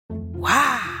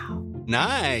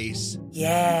Nice.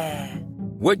 Yeah.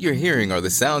 What you're hearing are the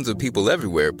sounds of people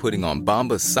everywhere putting on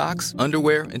Bombas socks,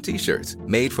 underwear, and T-shirts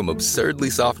made from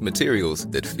absurdly soft materials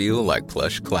that feel like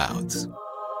plush clouds.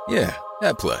 Yeah,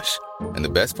 that plush. And the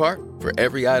best part? For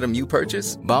every item you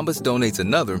purchase, Bombas donates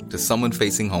another to someone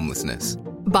facing homelessness.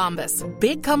 Bombas.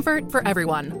 Big comfort for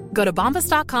everyone. Go to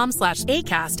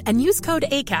bombas.com/ACAST and use code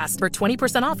ACAST for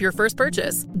 20% off your first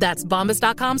purchase. That's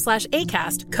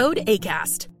bombas.com/ACAST. Code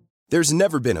ACAST. There's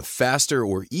never been a faster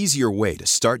or easier way to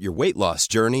start your weight loss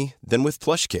journey than with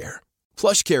PlushCare.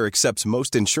 PlushCare accepts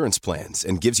most insurance plans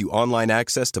and gives you online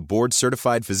access to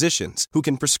board-certified physicians who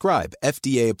can prescribe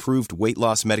FDA-approved weight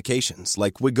loss medications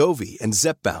like Wegovy and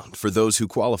Zepbound for those who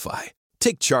qualify.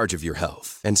 Take charge of your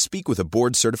health and speak with a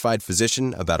board-certified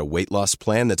physician about a weight loss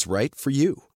plan that's right for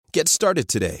you. Get started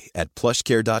today at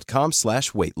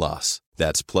plushcare.com/weight loss.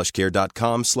 That's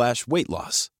plushcare.com/weight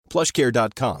loss.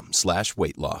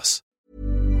 plushcare.com/weight loss.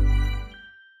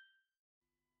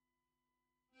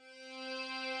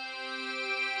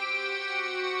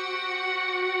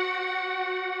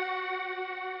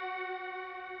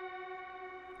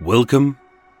 Welcome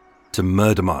to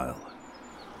Murder Mile.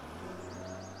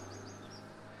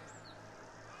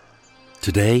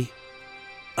 Today,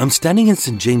 I'm standing in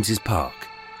St James's Park,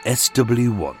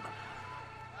 SW1,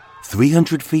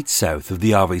 300 feet south of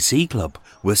the RAC Club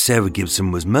where Sarah Gibson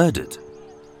was murdered,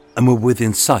 and we're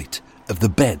within sight of the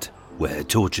bed where her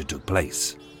torture took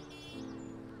place.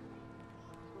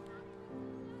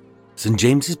 St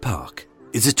James's Park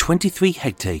is a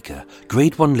 23-hectare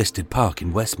Grade 1 listed park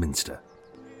in Westminster,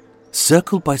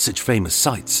 circled by such famous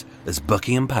sites as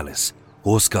Buckingham Palace,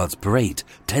 Horse Guards Parade,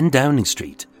 10 Downing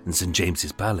Street, and St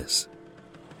James's Palace.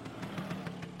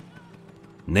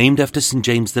 Named after St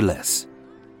James the Less,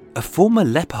 a former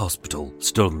leper hospital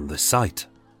stood on this site.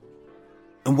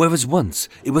 And whereas once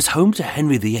it was home to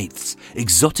Henry VIII's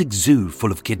exotic zoo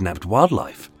full of kidnapped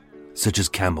wildlife, such as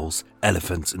camels,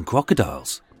 elephants, and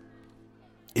crocodiles,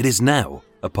 it is now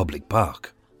a public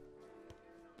park.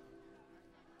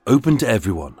 Open to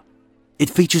everyone, it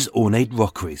features ornate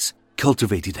rockeries,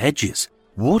 cultivated hedges,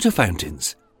 water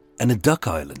fountains, and a duck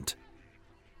island,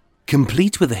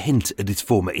 complete with a hint at its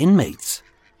former inmates,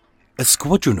 a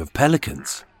squadron of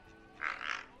pelicans.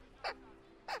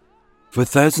 For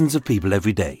thousands of people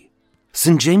every day,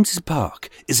 St James's Park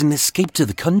is an escape to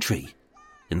the country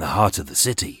in the heart of the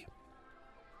city.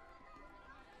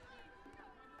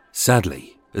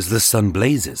 Sadly, as the sun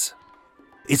blazes,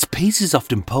 its peace is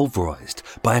often pulverised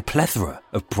by a plethora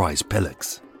of prize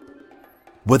pillocks.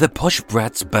 Whether posh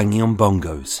brats banging on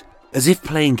bongos, as if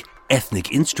playing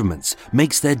ethnic instruments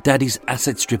makes their daddy's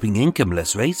asset-stripping income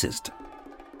less racist.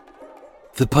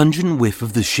 The pungent whiff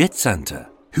of the shit Santa,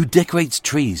 who decorates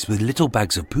trees with little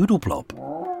bags of poodle plop.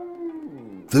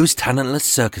 Those talentless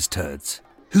circus turds,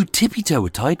 who tippy-toe a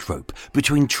tightrope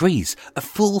between trees a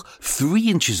full 3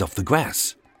 inches off the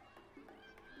grass.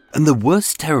 And the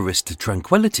worst terrorist to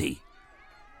tranquility,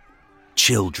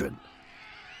 children.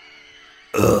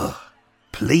 Ugh,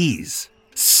 please,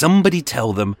 somebody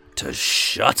tell them to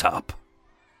shut up.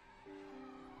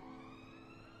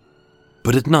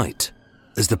 But at night,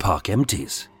 as the park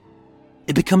empties,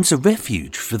 it becomes a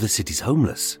refuge for the city's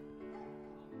homeless.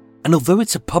 And although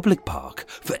it's a public park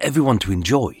for everyone to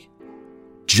enjoy,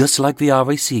 just like the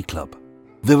RAC Club,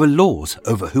 there are laws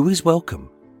over who is welcome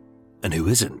and who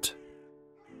isn't.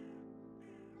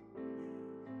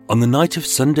 On the night of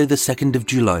Sunday the 2nd of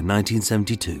July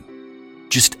 1972,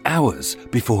 just hours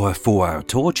before her 4-hour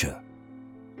torture,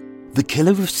 the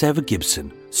killer of Sarah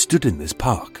Gibson stood in this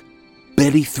park,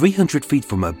 barely 300 feet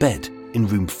from her bed in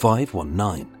room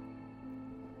 519.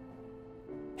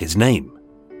 His name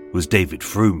was David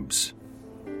Froomes.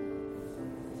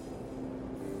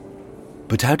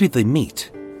 But how did they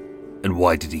meet? And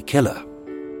why did he kill her?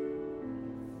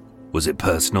 Was it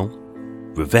personal?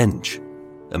 Revenge?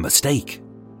 A mistake?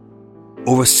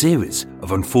 Or a series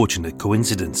of unfortunate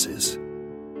coincidences?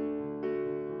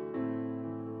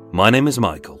 My name is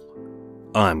Michael.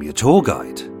 I'm your tour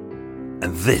guide.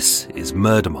 And this is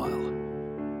Murder Mile.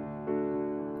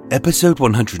 Episode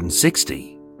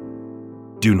 160.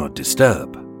 Do Not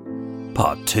Disturb.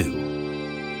 Part 2.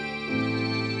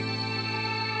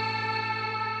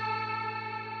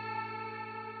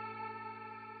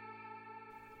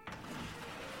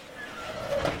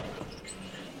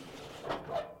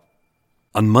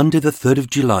 On Monday the 3rd of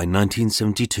July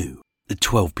 1972, at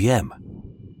 12 p.m,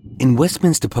 in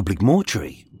Westminster Public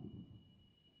Mortuary,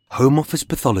 Home Office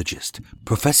pathologist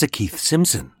Professor Keith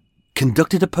Simpson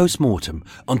conducted a post-mortem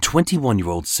on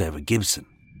 21-year-old Sarah Gibson.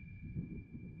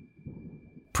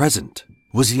 Present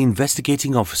was the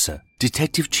investigating officer,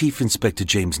 Detective Chief Inspector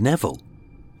James Neville,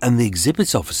 and the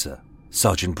exhibits officer,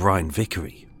 Sergeant Brian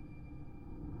Vickery.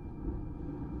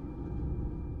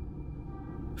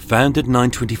 Found at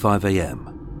 9:25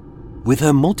 a.m., with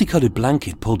her multicoloured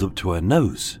blanket pulled up to her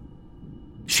nose,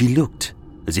 she looked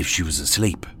as if she was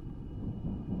asleep.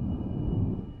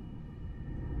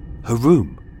 Her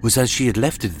room was as she had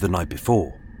left it the night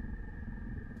before.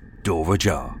 Door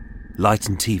ajar, light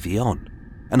and TV on,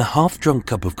 and a half-drunk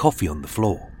cup of coffee on the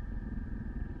floor.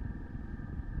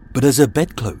 But as her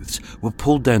bedclothes were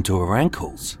pulled down to her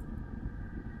ankles,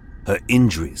 her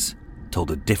injuries told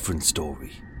a different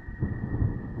story.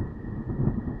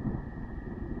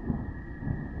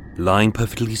 Lying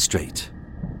perfectly straight,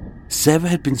 Sarah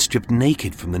had been stripped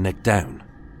naked from the neck down.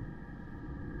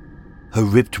 Her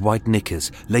ripped white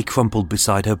knickers lay crumpled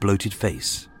beside her bloated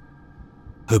face.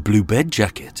 Her blue bed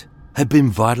jacket had been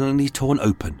violently torn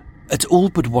open at all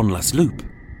but one last loop,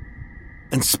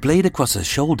 and splayed across her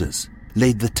shoulders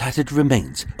laid the tattered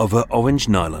remains of her orange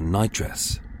nylon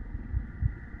nightdress.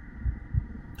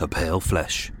 Her pale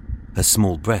flesh, her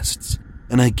small breasts,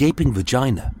 and her gaping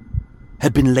vagina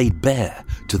had been laid bare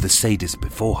to the sadist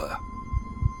before her.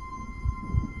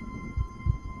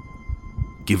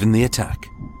 Given the attack,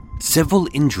 several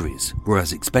injuries were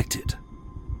as expected.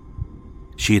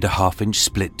 She had a half-inch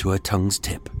split to her tongue's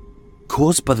tip,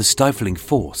 caused by the stifling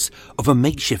force of a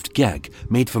makeshift gag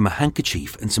made from a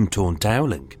handkerchief and some torn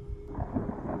toweling.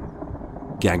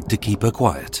 Gagged to keep her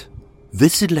quiet,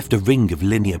 this had left a ring of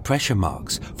linear pressure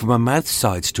marks from her mouth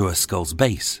sides to her skull's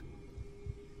base.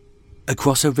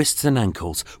 Across her wrists and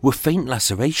ankles were faint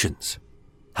lacerations,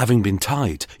 having been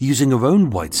tied using her own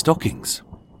white stockings.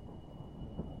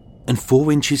 And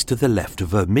 4 inches to the left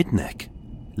of her mid-neck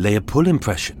lay a pull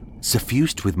impression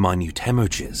suffused with minute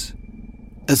hemorrhages,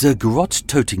 as her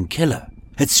garrote-toting killer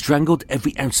had strangled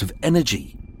every ounce of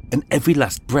energy and every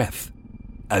last breath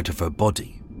out of her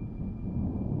body.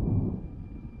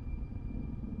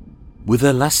 With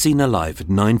her last seen alive at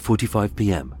 9:45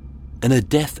 p.m. and her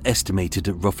death estimated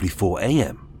at roughly 4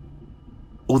 a.m.,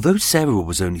 although Sarah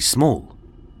was only small,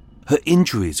 her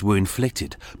injuries were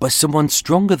inflicted by someone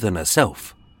stronger than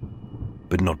herself,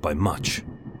 but not by much.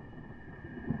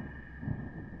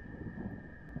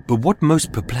 But what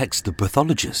most perplexed the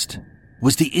pathologist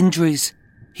was the injuries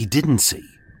he didn't see.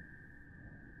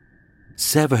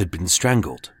 Sarah had been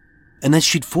strangled, and as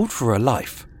she'd fought for her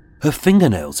life, her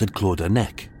fingernails had clawed her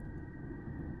neck.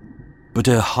 But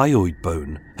her hyoid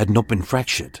bone had not been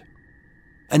fractured,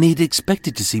 and he'd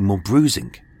expected to see more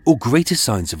bruising or greater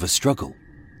signs of a struggle.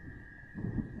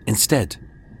 Instead,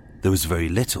 there was very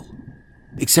little,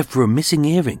 except for a missing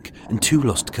earring and 2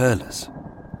 lost curlers.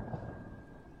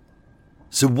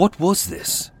 So what was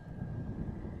this?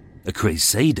 A crazed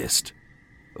sadist,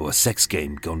 or a sex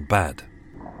game gone bad?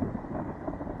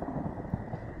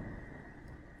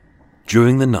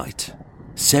 During the night,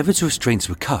 Sarah's restraints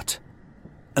were cut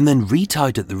and then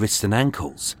retied at the wrists and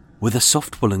ankles with a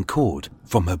soft woolen cord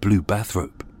from her blue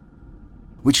bathrobe,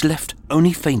 which left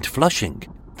only faint flushing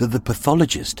that the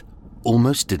pathologist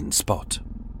almost didn't spot.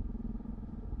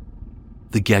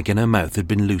 The gag in her mouth had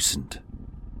been loosened,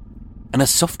 and a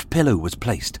soft pillow was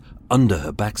placed under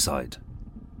her backside.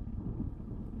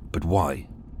 But why?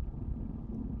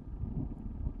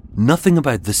 Nothing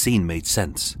about the scene made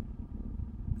sense.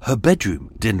 Her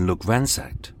bedroom didn't look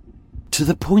ransacked, to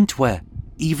the point where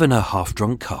even her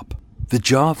half-drunk cup, the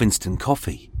jar of instant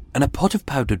coffee, and a pot of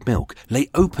powdered milk lay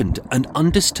opened and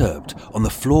undisturbed on the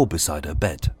floor beside her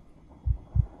bed.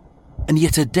 And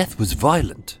yet her death was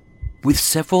violent, with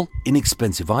several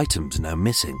inexpensive items now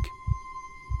missing.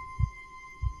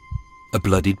 A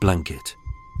bloodied blanket,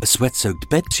 a sweat-soaked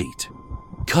bedsheet,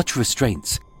 cut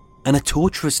restraints, and a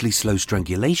torturously slow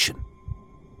strangulation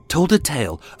told a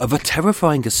tale of a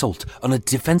terrifying assault on a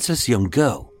defenseless young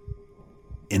girl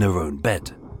in her own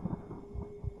bed.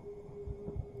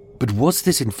 But was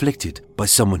this inflicted by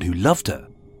someone who loved her,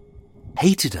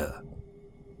 hated her,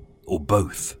 or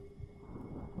both?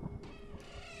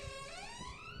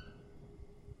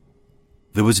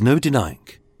 There was no denying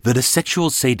that a sexual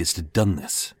sadist had done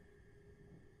this,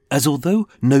 as although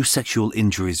no sexual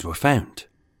injuries were found,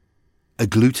 a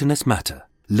glutinous matter,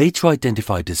 later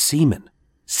identified as semen,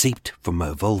 seeped from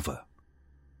her vulva.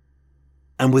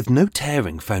 And with no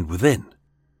tearing found within,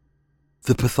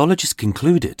 the pathologist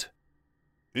concluded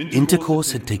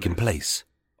intercourse had taken place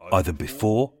either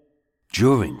before,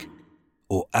 during,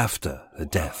 or after her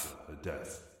death.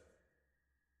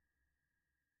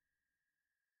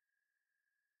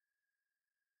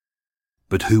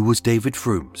 But who was David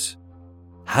Frooms?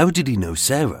 How did he know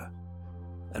Sarah?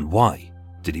 And why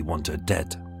did he want her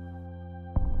dead?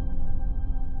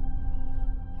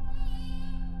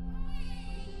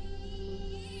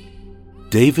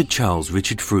 David Charles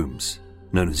Richard Frooms,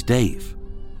 known as Dave,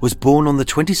 was born on the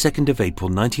 22nd of April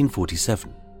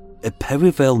 1947 at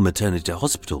Perivale Maternity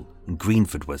Hospital in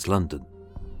Greenford, West London.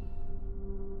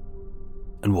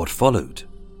 And what followed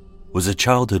was a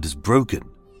childhood as broken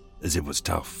as it was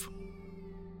tough.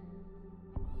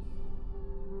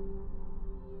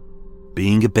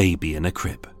 Being a baby in a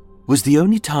crib was the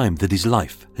only time that his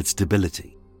life had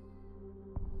stability.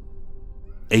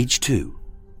 Age 2,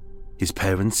 his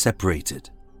parents separated,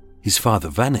 his father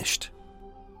vanished,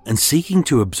 and seeking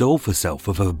to absolve herself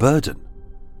of her burden,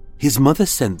 his mother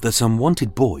sent this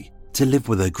unwanted boy to live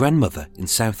with her grandmother in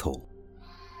Southall.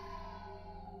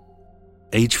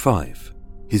 Age 5,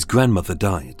 his grandmother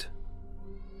died,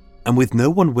 and with no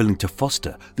one willing to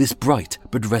foster this bright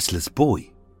but restless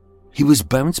boy, he was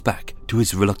bounced back to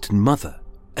his reluctant mother,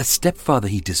 a stepfather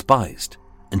he despised,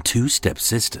 and 2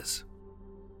 stepsisters.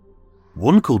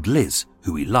 One called Liz,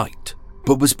 who he liked,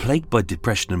 but was plagued by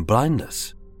depression and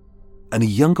blindness, and a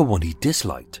younger one he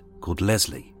disliked called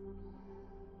Leslie.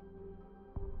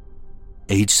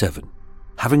 Age 7,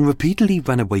 having repeatedly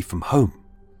ran away from home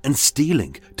and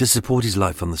stealing to support his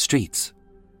life on the streets,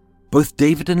 both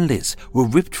David and Liz were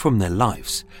ripped from their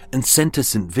lives and sent to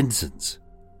St. Vincent's,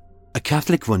 a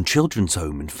Catholic-run children's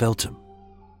home in Feltham,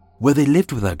 where they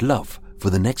lived without love for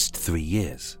the next 3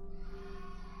 years.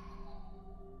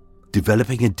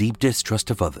 Developing a deep distrust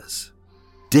of others,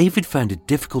 David found it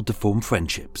difficult to form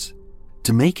friendships,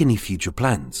 to make any future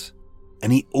plans,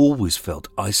 and he always felt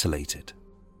isolated.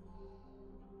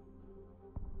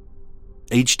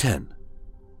 Age 10,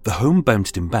 the home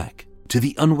bounced him back to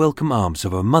the unwelcome arms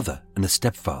of a mother and a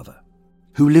stepfather,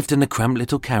 who lived in a cramped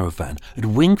little caravan at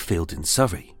Wingfield in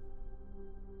Surrey.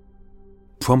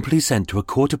 Promptly sent to a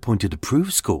court-appointed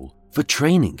approved school for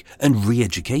training and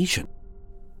re-education.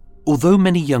 Although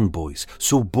many young boys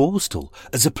saw Borstal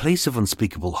as a place of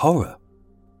unspeakable horror,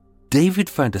 David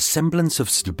found a semblance of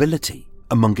stability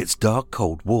among its dark,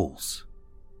 cold walls,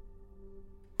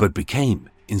 but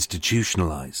became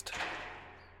institutionalized.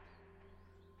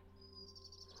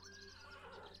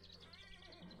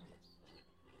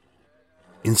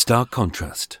 In stark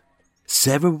contrast,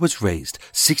 Sarah was raised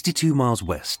 62 miles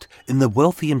west in the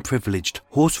wealthy and privileged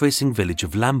horse racing village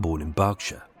of Lambourne in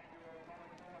Berkshire.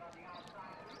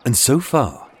 And so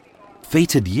far,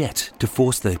 fate had yet to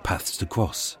force their paths to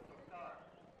cross.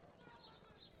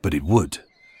 But it would.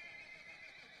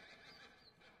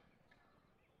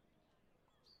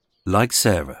 Like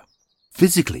Sarah,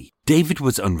 physically, David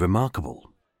was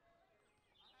unremarkable.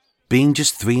 Being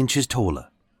just 3 inches taller,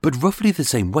 but roughly the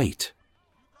same weight,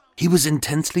 he was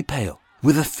intensely pale,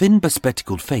 with a thin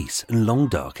bespectacled face and long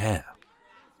dark hair.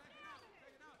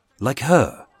 Like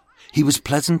her, he was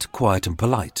pleasant, quiet and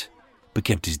polite, but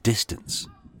kept his distance.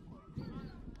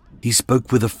 He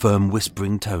spoke with a firm,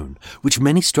 whispering tone, which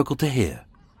many struggled to hear,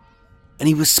 and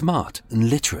he was smart and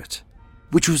literate,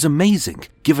 which was amazing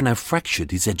given how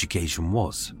fractured his education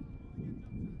was.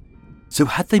 So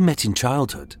had they met in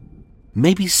childhood,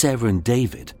 maybe Sarah and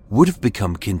David would have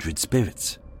become kindred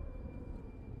spirits.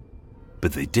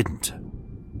 But they didn't.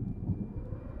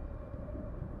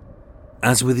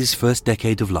 As with his first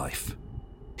decade of life,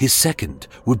 his second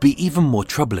would be even more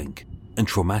troubling and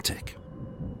traumatic.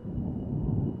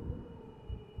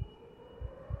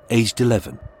 Aged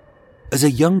 11, as a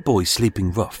young boy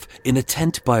sleeping rough in a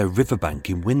tent by a riverbank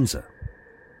in Windsor,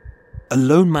 a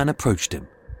lone man approached him,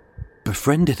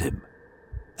 befriended him,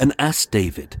 and asked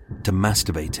David to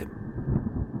masturbate him.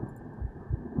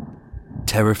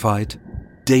 Terrified,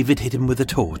 David hit him with a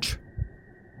torch.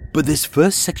 But this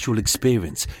first sexual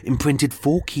experience imprinted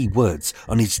 4 key words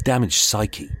on his damaged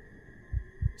psyche.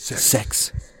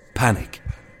 Sex, panic,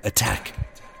 attack,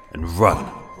 and run.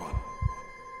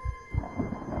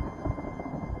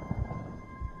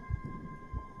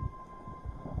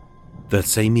 That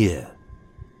same year,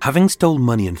 having stolen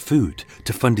money and food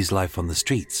to fund his life on the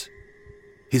streets,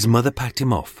 his mother packed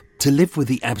him off to live with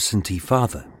the absentee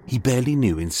father he barely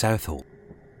knew in Southall.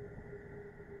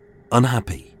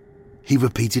 Unhappy, he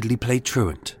repeatedly played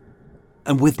truant,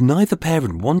 and with neither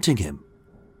parent wanting him,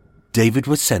 David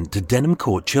was sent to Denham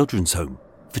Court Children's Home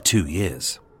for 2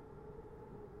 years.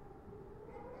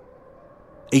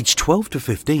 Aged 12 to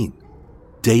 15,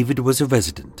 David was a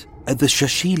resident at the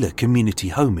Shashila Community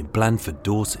Home in Blandford,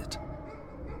 Dorset,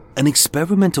 an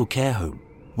experimental care home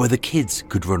where the kids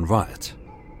could run riot.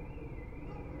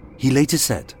 He later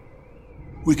said,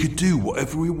 "We could do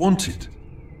whatever we wanted.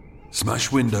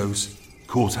 Smash windows,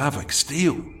 cause havoc,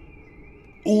 steal.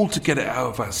 All to get it out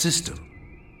of our system."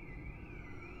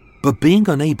 But being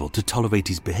unable to tolerate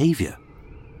his behaviour,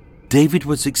 David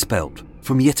was expelled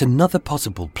from yet another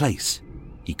possible place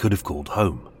he could have called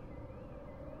home.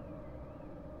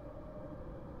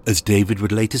 As David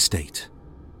would later state,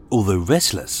 although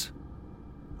restless,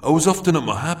 I was often at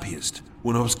my happiest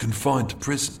when I was confined to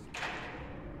prison.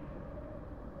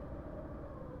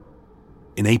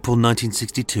 In April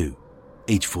 1962,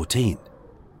 age 14,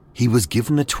 he was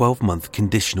given a 12-month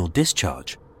conditional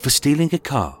discharge for stealing a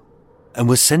car and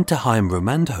was sent to Higham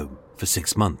Remand Home for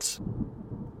 6 months.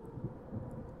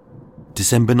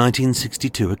 December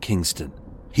 1962 at Kingston,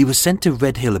 he was sent to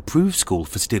Red Hill Approved School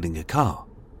for stealing a car,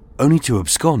 only to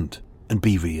abscond and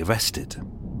be re-arrested.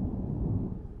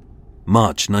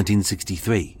 March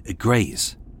 1963 at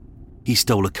Grays, he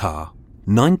stole a car,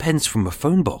 9 pence from a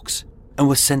phone box, and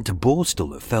was sent to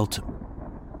Borstal at Feltham.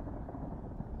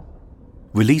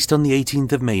 Released on the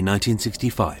 18th of May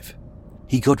 1965,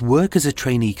 he got work as a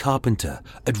trainee carpenter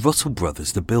at Russell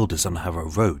Brothers the Builders on Harrow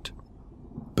Road,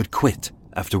 but quit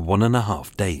after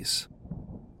 1.5 days.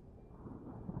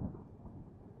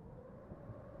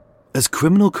 As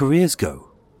criminal careers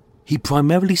go, he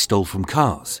primarily stole from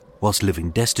cars whilst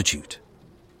living destitute.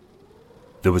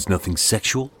 There was nothing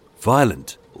sexual,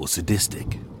 violent, or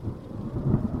sadistic.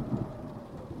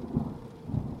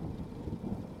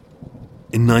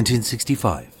 In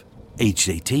 1965, aged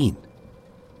 18,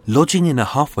 lodging in a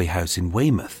halfway house in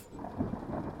Weymouth,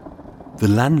 the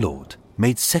landlord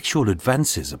made sexual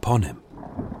advances upon him.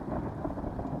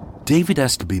 David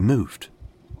asked to be moved,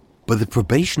 but the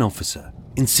probation officer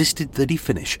insisted that he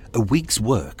finish a week's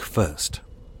work first.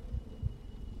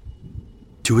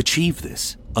 To achieve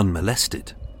this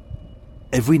unmolested,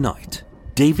 every night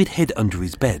David hid under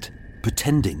his bed,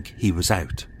 pretending he was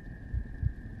out.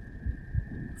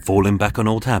 Falling back on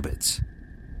old habits,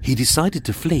 he decided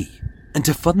to flee, and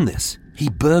to fund this, he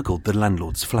burgled the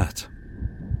landlord's flat.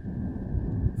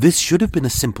 This should have been a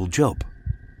simple job,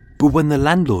 but when the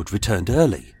landlord returned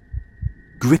early,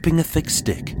 gripping a thick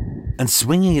stick and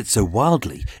swinging it so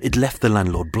wildly it left the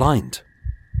landlord blind,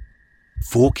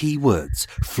 4 key words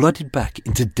flooded back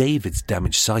into David's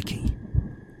damaged psyche: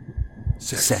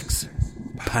 sex,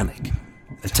 panic,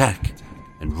 attack,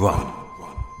 and run.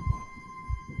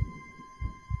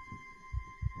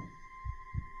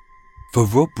 For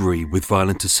robbery with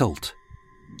violent assault,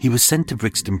 he was sent to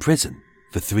Brixton Prison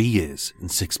for 3 years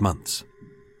and 6 months.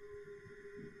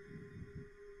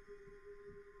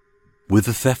 With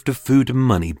the theft of food and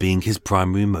money being his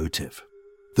primary motive,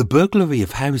 the burglary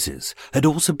of houses had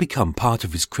also become part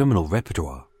of his criminal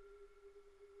repertoire.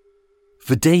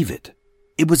 For David,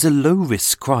 it was a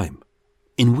low-risk crime,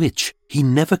 in which he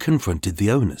never confronted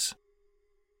the owners.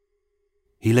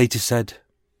 He later said,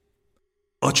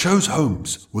 I chose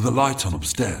homes with a light on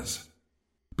upstairs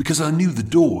because I knew the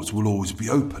doors will always be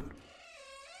open.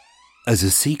 As a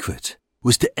secret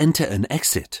was to enter and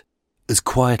exit as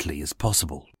quietly as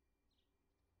possible.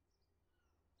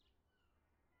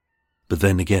 But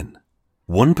then again,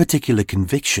 one particular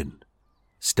conviction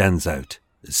stands out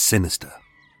as sinister.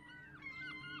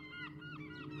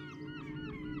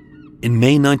 In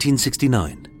May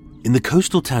 1969, in the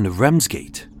coastal town of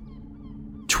Ramsgate,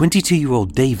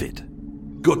 22-year-old David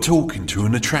got talking to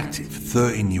an attractive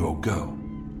 13-year-old girl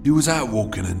who was out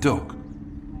walking her dog.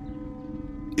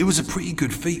 It was a pretty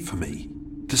good feat for me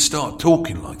to start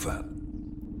talking like that.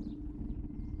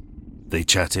 They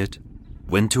chatted,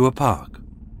 went to a park,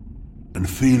 and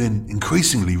feeling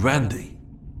increasingly randy,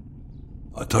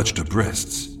 I touched her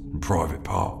breasts and private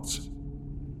parts.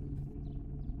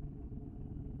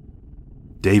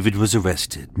 David was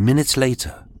arrested minutes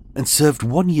later and served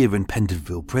 1 year in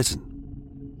Pentonville Prison.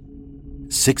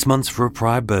 6 months for a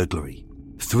prior burglary,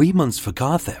 3 months for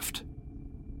car theft,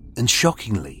 and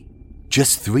shockingly,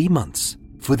 just 3 months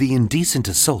for the indecent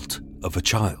assault of a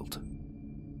child.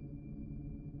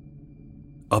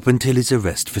 Up until his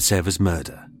arrest for Sarah's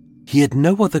murder, he had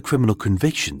no other criminal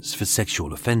convictions for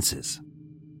sexual offences.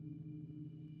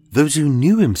 Those who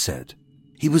knew him said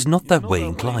he was not that way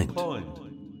inclined.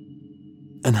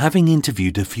 And having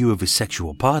interviewed a few of his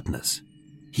sexual partners,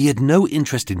 he had no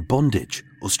interest in bondage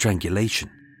or strangulation.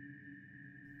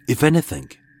 If anything,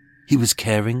 he was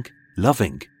caring,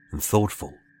 loving, and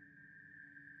thoughtful.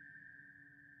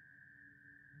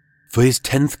 For his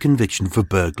 10th conviction for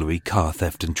burglary, car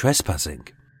theft, and trespassing,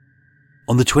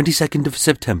 on the 22nd of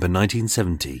September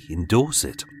 1970 in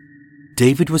Dorset,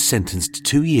 David was sentenced to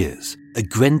 2 years at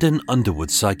Grendon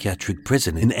Underwood Psychiatric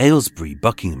Prison in Aylesbury,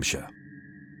 Buckinghamshire.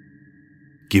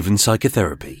 Given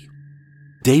psychotherapy,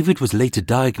 David was later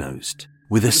diagnosed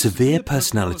with a severe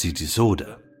personality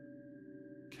disorder,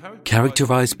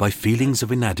 characterized by feelings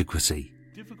of inadequacy,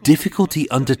 difficulty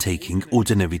undertaking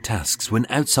ordinary tasks when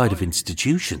outside of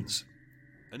institutions,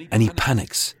 and he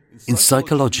panics in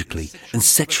psychologically and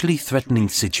sexually threatening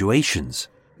situations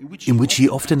in which he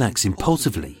often acts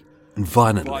impulsively and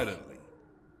violently.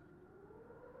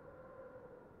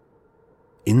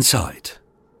 Inside,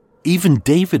 even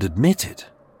David admitted,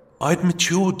 I'd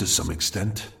matured to some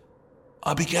extent.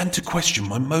 I began to question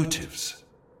my motives.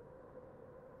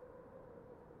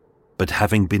 But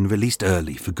having been released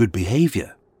early for good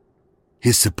behaviour,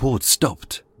 his support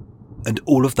stopped and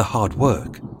all of the hard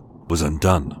work was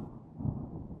undone.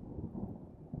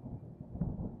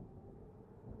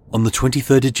 On the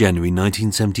 23rd of January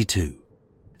 1972,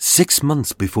 6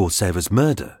 months before Sarah's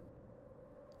murder,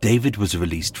 David was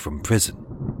released from prison.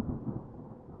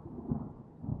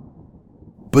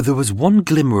 But there was one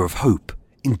glimmer of hope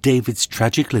in David's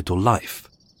tragic little life.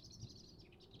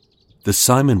 The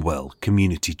Simonwell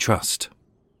Community Trust.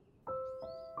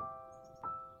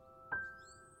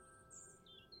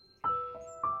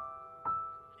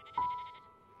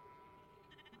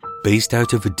 Based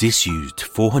out of a disused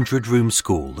 400-room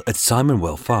school at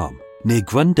Simonwell Farm near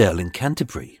Grundale in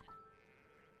Canterbury,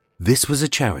 this was a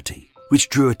charity which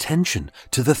drew attention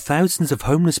to the thousands of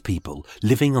homeless people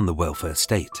living on the welfare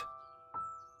state.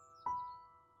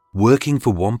 Working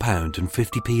for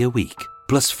 £1.50 a week,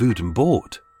 plus food and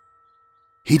board,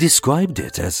 he described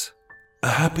it as a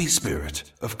happy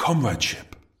spirit of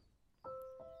comradeship,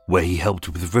 where he helped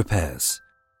with repairs,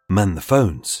 manned the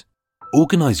phones,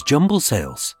 organised jumble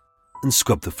sales, and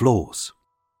scrubbed the floors.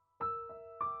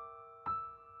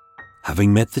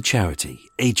 Having met the charity,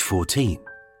 age 14,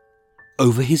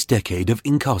 over his decade of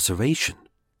incarceration,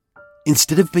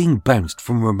 instead of being bounced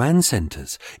from remand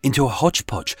centres into a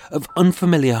hodgepodge of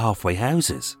unfamiliar halfway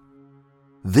houses,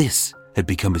 this had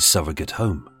become his surrogate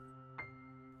home.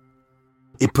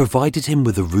 It provided him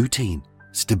with a routine,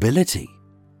 stability,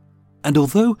 and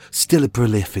although still a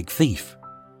prolific thief,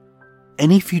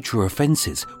 any future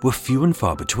offences were few and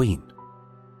far between.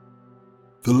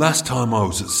 The last time I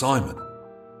was at Simon,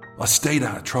 I stayed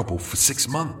out of trouble for 6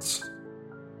 months.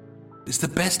 It's the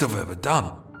best I've ever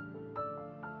done.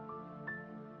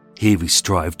 Here he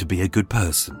strived to be a good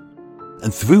person,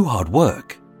 and through hard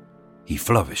work, he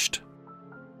flourished.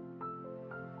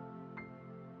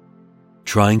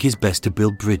 Trying his best to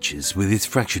build bridges with his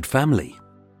fractured family,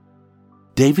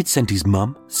 David sent his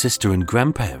mum, sister and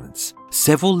grandparents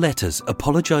several letters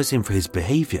apologising for his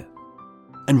behaviour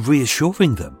and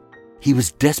reassuring them he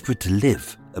was desperate to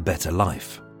live a better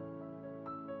life.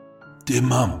 Dear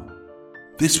Mum,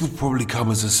 this will probably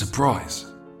come as a surprise,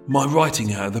 my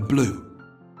writing out of the blue.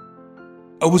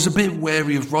 I was a bit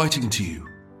wary of writing to you,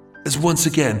 as once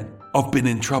again I've been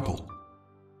in trouble,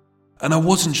 and I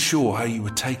wasn't sure how you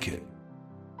would take it.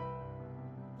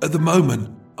 At the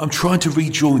moment, I'm trying to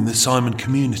rejoin the Simon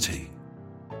community.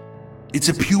 It's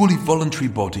a purely voluntary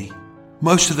body.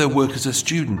 Most of their workers are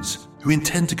students who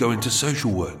intend to go into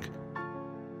social work.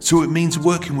 So it means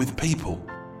working with people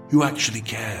who actually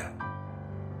care.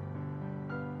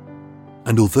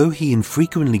 And although he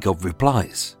infrequently got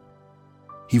replies,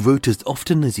 he wrote as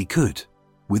often as he could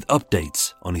with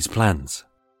updates on his plans.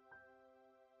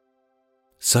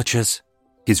 Such as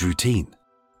his routine.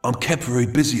 I'm kept very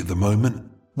busy at the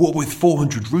moment, what with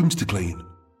 400 rooms to clean,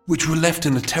 which were left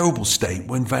in a terrible state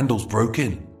when vandals broke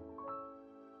in.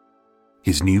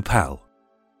 His new pal.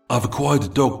 I've acquired a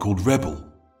dog called Rebel.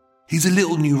 He's a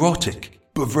little neurotic,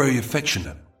 but very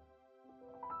affectionate.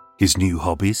 His new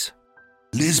hobbies.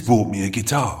 Liz bought me a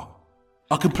guitar.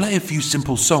 I can play a few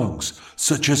simple songs,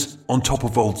 such as On Top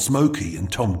of Old Smokey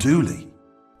and Tom Dooley,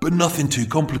 but nothing too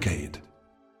complicated.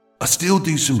 I still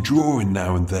do some drawing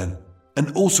now and then,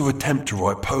 and also attempt to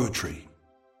write poetry.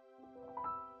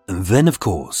 And then, of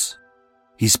course,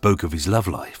 he spoke of his love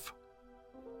life.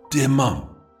 Dear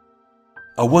Mum,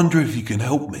 I wonder if you can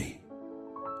help me.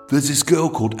 There's this girl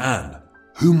called Anne,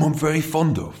 whom I'm very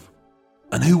fond of,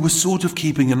 and who was sort of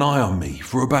keeping an eye on me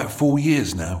for about 4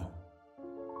 years now.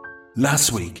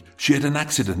 Last week, she had an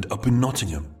accident up in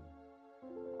Nottingham.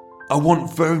 I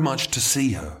want very much to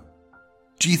see her.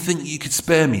 Do you think you could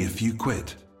spare me a few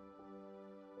quid?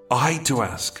 I hate to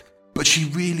ask, but she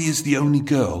really is the only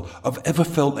girl I've ever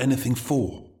felt anything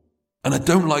for, and I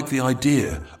don't like the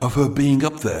idea of her being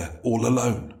up there all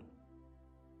alone.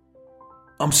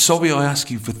 I'm sorry I ask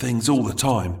you for things all the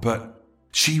time, but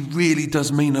she really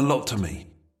does mean a lot to me.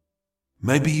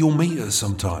 Maybe you'll meet her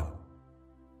sometime.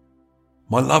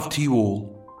 My love to you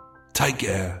all. Take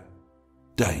care.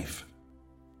 Dave.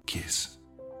 Kiss.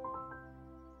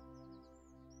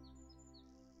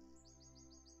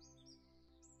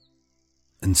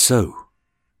 And so,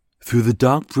 through the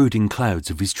dark brooding clouds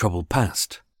of his troubled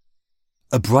past,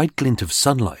 a bright glint of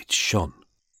sunlight shone.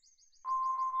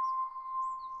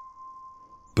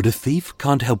 But a thief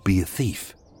can't help be a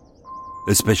thief,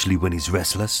 especially when he's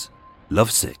restless,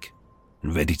 lovesick,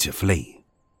 and ready to flee.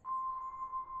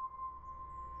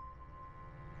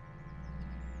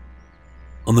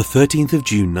 On the 13th of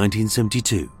June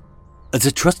 1972, as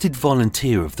a trusted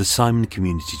volunteer of the Simon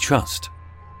Community Trust,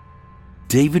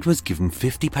 David was given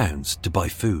 £50 to buy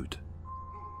food,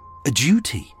 a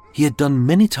duty he had done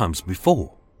many times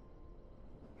before.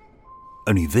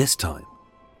 Only this time,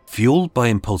 fueled by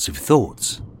impulsive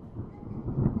thoughts,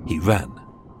 he ran.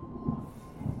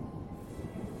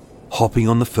 Hopping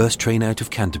on the first train out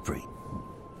of Canterbury,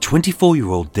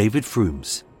 24-year-old David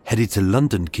Froomes headed to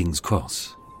London King's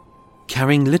Cross,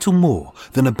 carrying little more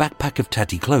than a backpack of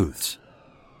tatty clothes,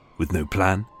 with no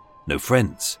plan, no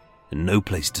friends, and no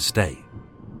place to stay.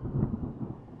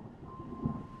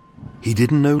 He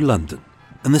didn't know London,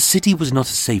 and the city was not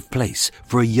a safe place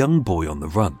for a young boy on the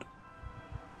run.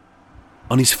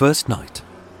 On his first night,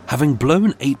 having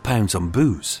blown £8 on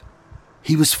booze,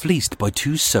 he was fleeced by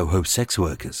 2 Soho sex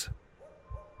workers.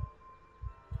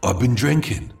 "I've been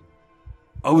drinking.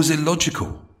 I was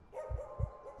illogical.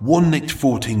 One nicked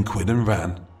 14 quid and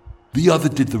ran. The other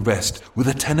did the rest with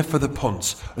a tenner for the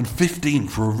ponce and 15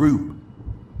 for a room.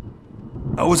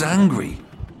 I was angry.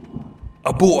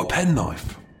 I bought a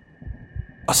penknife.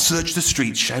 I searched the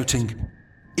streets shouting,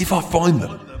 'If I find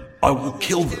them, I will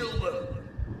kill them.'"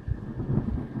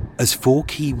 As 4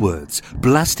 key words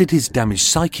blasted his damaged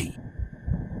psyche: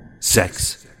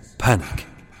 sex, panic,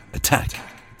 attack,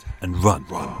 and run.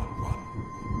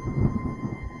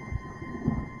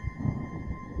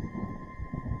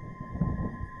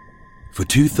 For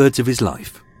 2/3 of his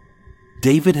life,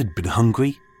 David had been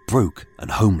hungry, broke, and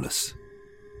homeless.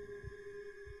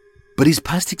 But his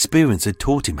past experience had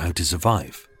taught him how to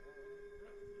survive.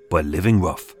 By living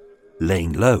rough,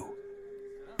 laying low,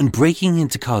 and breaking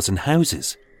into cars and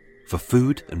houses for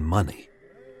food and money.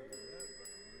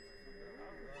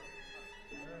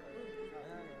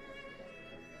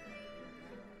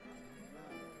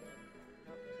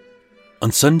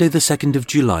 On Sunday the 2nd of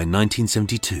July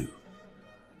 1972,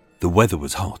 the weather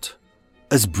was hot,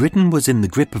 as Britain was in the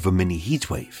grip of a mini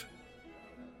heatwave.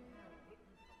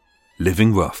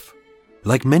 Living rough,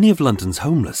 like many of London's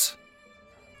homeless,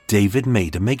 David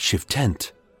made a makeshift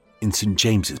tent in St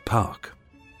James's Park.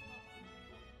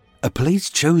 A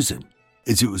place chosen,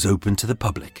 as it was open to the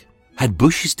public, had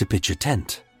bushes to pitch a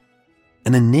tent,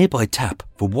 and a nearby tap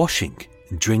for washing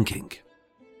and drinking.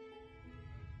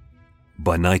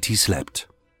 By night he slept,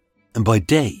 and by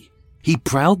day he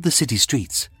prowled the city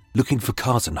streets looking for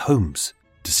cars and homes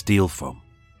to steal from.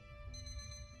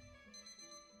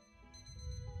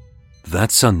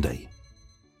 That Sunday,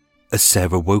 as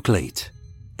Sarah woke late,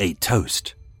 ate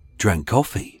toast, drank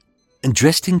coffee, and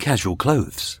dressed in casual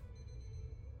clothes,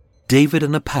 David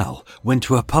and a pal went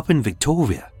to a pub in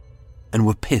Victoria and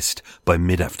were pissed by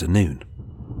mid-afternoon.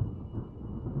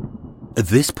 At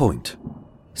this point,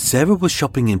 Sarah was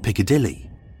shopping in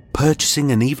Piccadilly, purchasing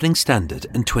an Evening Standard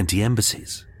and 20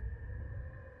 Embassies.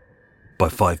 By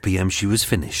 5 p.m. she was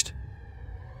finished,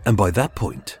 and by that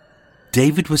point,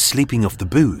 David was sleeping off the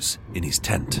booze in his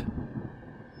tent.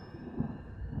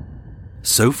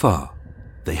 So far,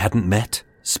 they hadn't met,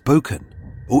 spoken,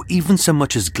 or even so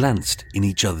much as glanced in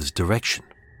each other's direction.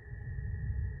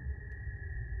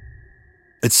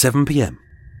 At 7 p.m,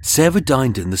 Sarah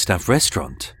dined in the staff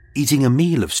restaurant, eating a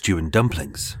meal of stew and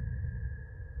dumplings.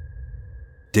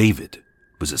 David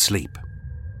was asleep.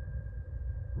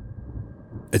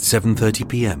 At 7:30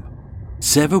 p.m,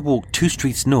 Sarah walked 2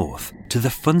 streets north to the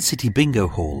Fun City Bingo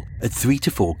Hall at 3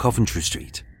 to 4 Coventry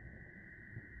Street.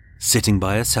 Sitting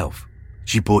by herself,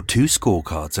 she bought 2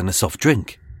 scorecards and a soft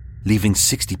drink, leaving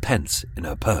 60p in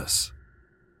her purse.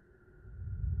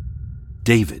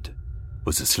 David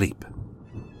was asleep.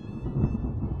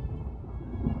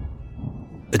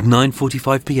 At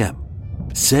 9:45 p.m,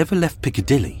 Sarah left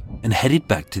Piccadilly and headed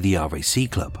back to the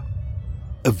RAC Club,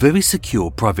 a very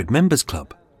secure private members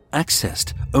club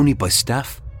accessed only by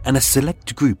staff and a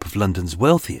select group of London's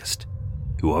wealthiest,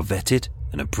 who are vetted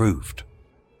and approved.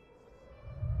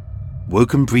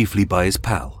 Woken briefly by his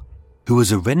pal, who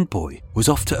as a rent boy was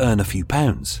off to earn a few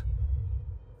pounds.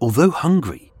 Although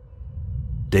hungry,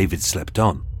 David slept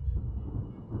on.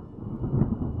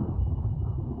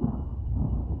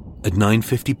 At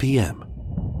 9:50 p.m,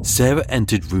 Sarah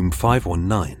entered room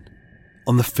 519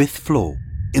 on the 5th floor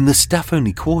in the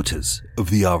staff-only quarters of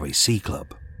the RAC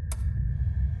Club.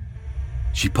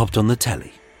 She popped on the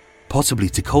telly, possibly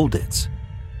to Colditz,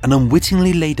 and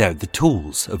unwittingly laid out the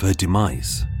tools of her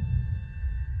demise,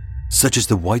 such as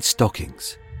the white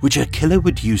stockings which her killer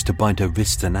would use to bind her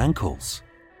wrists and ankles,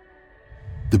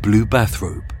 the blue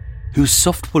bathrobe whose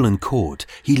soft woolen cord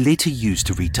he later used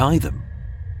to retie them,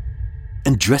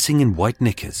 and dressing in white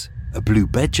knickers, a blue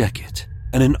bed jacket,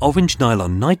 and an orange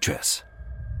nylon nightdress.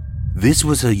 This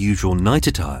was her usual night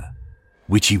attire,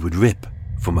 which he would rip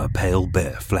from her pale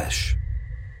bare flesh.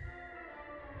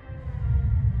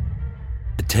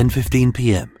 At 10:15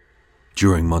 p.m,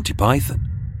 during Monty Python,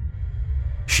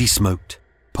 she smoked,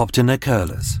 popped in her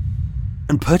curlers,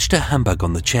 and perched her handbag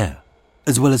on the chair,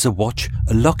 as well as a watch,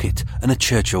 a locket, and a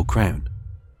Churchill crown.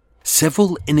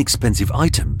 Several inexpensive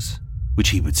items which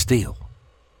he would steal.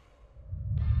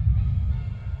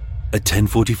 At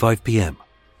 10:45 p.m,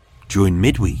 during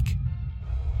midweek,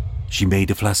 she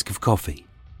made a flask of coffee,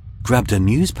 grabbed a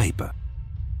newspaper,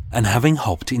 and having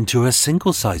hopped into her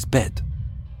single-sized bed,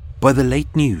 by the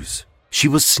late news, she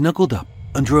was snuggled up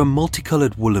under a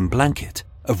multicoloured woolen blanket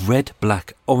of red,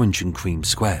 black, orange and cream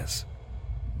squares,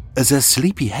 as her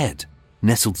sleepy head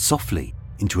nestled softly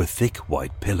into a thick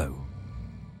white pillow.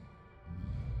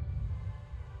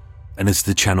 And as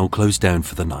the channel closed down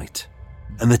for the night,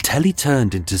 and the telly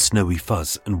turned into snowy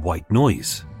fuzz and white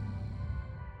noise,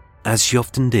 as she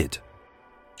often did,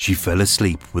 she fell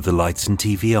asleep with the lights and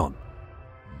TV on,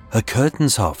 her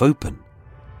curtains half open,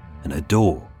 and her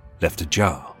door left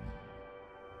ajar.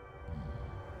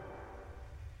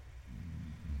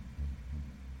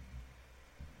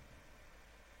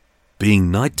 Being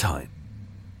nighttime,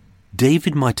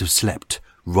 David might have slept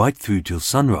right through till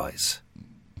sunrise.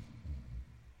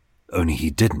 Only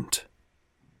he didn't.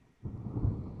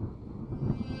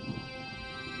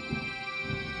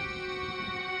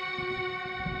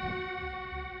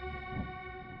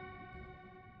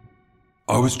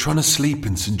 I was trying to sleep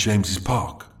in St. James's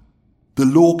Park. The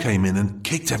law came in and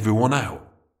kicked everyone out.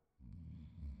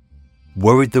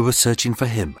 Worried they were searching for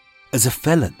him as a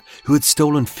felon who had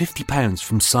stolen £50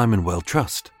 from Simon Well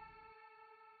Trust.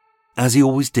 As he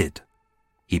always did,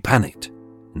 he panicked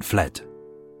and fled.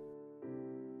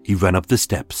 He ran up the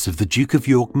steps of the Duke of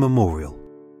York Memorial,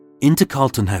 into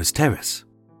Carlton House Terrace,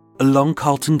 along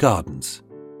Carlton Gardens,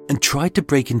 and tried to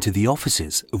break into the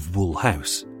offices of Wool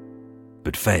House,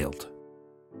 but failed.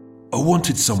 I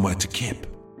wanted somewhere to kip.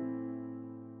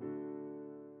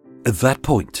 At that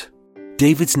point,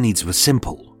 David's needs were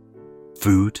simple: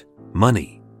 food,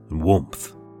 money, and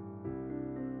warmth.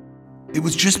 It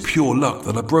was just pure luck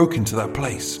that I broke into that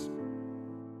place.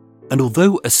 And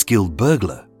although a skilled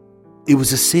burglar, it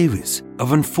was a series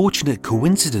of unfortunate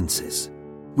coincidences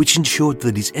which ensured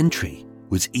that his entry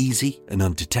was easy and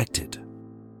undetected.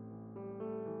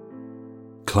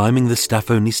 Climbing the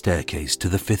staff-only staircase to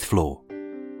the 5th floor,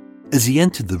 as he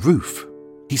entered the roof,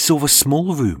 he saw a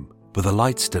small room with a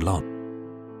light still on.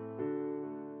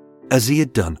 As he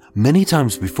had done many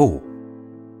times before,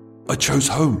 I chose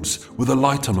homes with a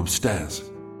light on upstairs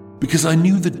because I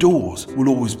knew the doors would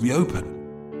always be open.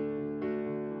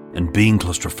 And being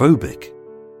claustrophobic,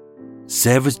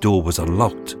 Sarah's door was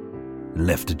unlocked and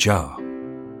left ajar.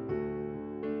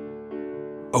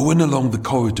 I went along the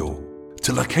corridor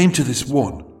till I came to this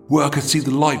one where I could see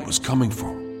the light was coming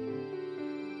from.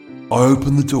 I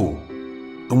opened the door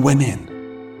and went in,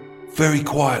 very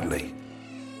quietly.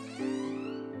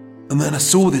 And then I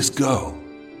saw this girl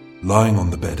lying on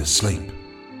the bed asleep.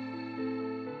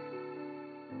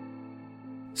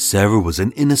 Sarah was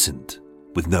an innocent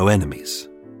with no enemies.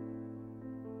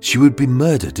 She would be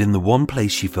murdered in the one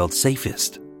place she felt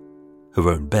safest, her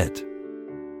own bed.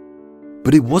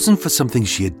 But it wasn't for something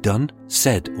she had done,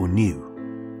 said, or knew.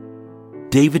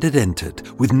 David had entered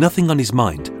with nothing on his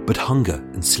mind but hunger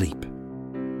and sleep.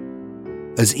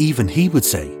 As even he would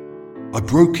say, I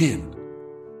broke in,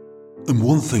 and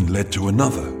one thing led to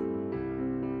another.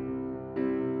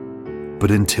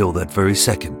 But until that very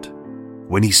second,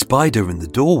 when he spied her in the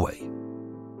doorway,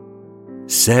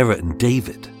 Sarah and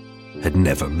David had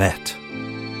never met.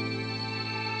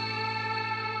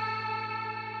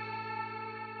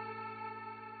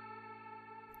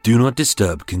 Do Not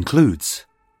Disturb concludes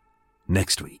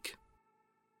next week.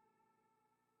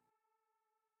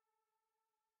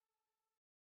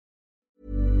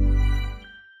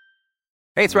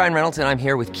 Hey, it's Ryan Reynolds, and I'm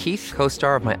here with Keith,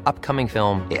 co-star of my upcoming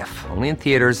film, If, only in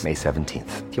theaters May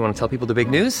 17th. Do you want to tell people the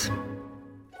big news?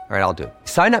 All right, I'll do it.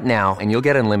 Sign up now and you'll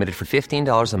get unlimited for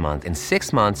 $15 a month and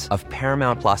 6 months of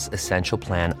Paramount Plus Essential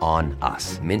Plan on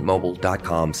us.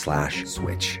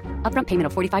 MintMobile.com/switch. Upfront payment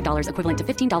of $45 equivalent to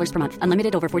 $15 per month.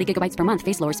 Unlimited over 40 gigabytes per month.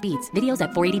 Face lower speeds. Videos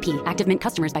at 480p. Active Mint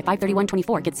customers by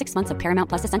 531.24 get 6 months of Paramount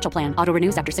Plus Essential Plan. Auto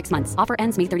renews after 6 months. Offer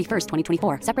ends May 31st,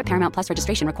 2024. Separate Paramount Plus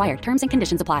registration required. Terms and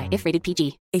conditions apply if rated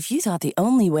PG. If you thought the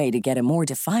only way to get a more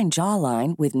defined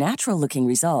jawline with natural-looking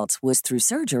results was through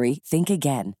surgery, think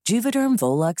again. Juvederm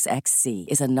Volux Volux XC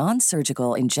is a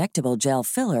non-surgical injectable gel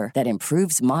filler that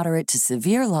improves moderate to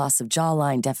severe loss of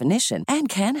jawline definition and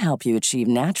can help you achieve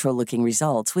natural-looking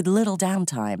results with little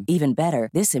downtime. Even better,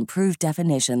 this improved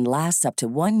definition lasts up to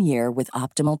 1 year with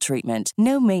optimal treatment.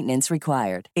 No maintenance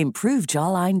required. Improve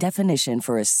jawline definition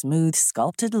for a smooth,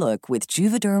 sculpted look with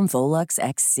Juvederm Volux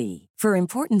XC. For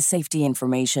important safety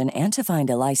information and to find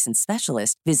a licensed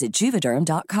specialist, visit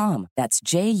Juvederm.com. That's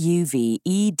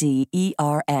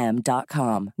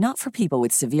JUVEDERM.com. Not for people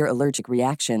with severe allergic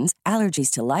reactions, allergies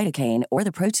to lidocaine, or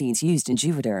the proteins used in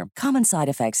Juvederm. Common side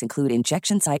effects include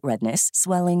injection site redness,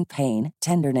 swelling, pain,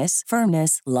 tenderness,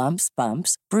 firmness, lumps,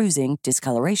 bumps, bruising,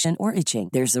 discoloration, or itching.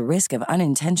 There's a risk of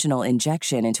unintentional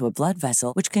injection into a blood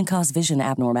vessel, which can cause vision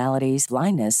abnormalities,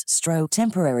 blindness, stroke,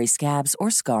 temporary scabs,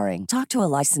 or scarring. Talk to a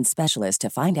licensed specialist to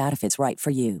find out if it's right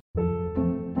for you.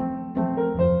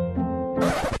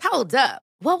 Hold up.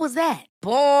 What was that?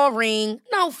 Boring.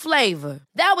 No flavor.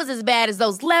 That was as bad as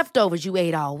those leftovers you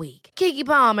ate all week. Keke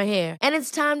Palmer here, and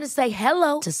it's time to say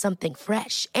hello to something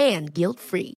fresh and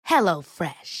guilt-free. Hello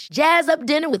Fresh. Jazz up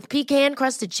dinner with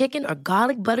pecan-crusted chicken or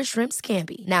garlic butter shrimp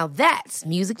scampi. Now that's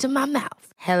music to my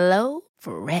mouth. Hello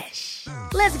Fresh.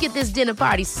 Let's get this dinner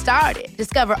party started.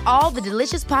 Discover all the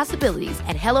delicious possibilities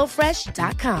at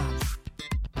HelloFresh.com.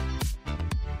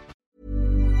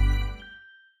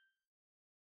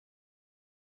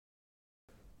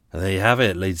 And there you have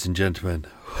it, ladies and gentlemen.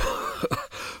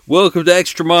 Welcome to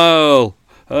Extra Mile.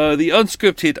 The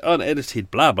unscripted, unedited,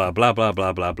 blah, blah, blah, blah,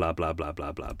 blah, blah, blah, blah, blah,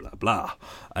 blah, blah, blah, blah,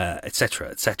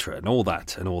 etc., and all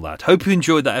that, and all that. Hope you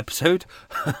enjoyed that episode.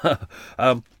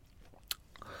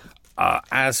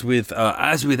 As with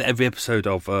every episode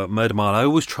of Murder Mile, I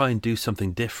always try and do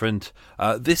something different.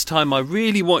 This time I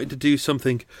really wanted to do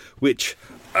something which,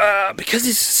 because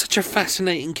it's such a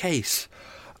fascinating case,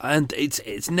 and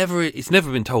it's never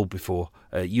been told before.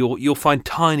 You'll find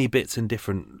tiny bits in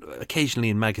different, occasionally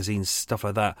in magazines, stuff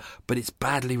like that, but it's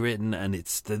badly written, and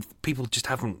people just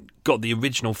haven't got the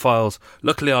original files.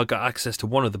 Luckily, I got access to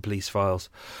one of the police files.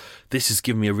 This has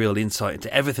given me a real insight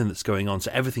into everything that's going on.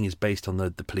 So everything is based on the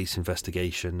police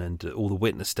investigation and all the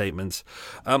witness statements.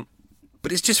 But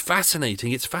it's just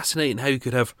fascinating. It's fascinating how you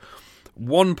could have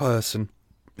one person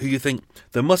who you think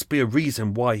there must be a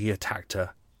reason why he attacked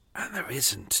her, and there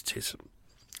isn't.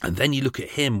 And then you look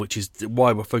at him, which is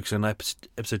why we're focusing on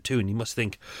episode 2, and you must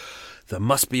think there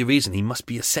must be a reason. He must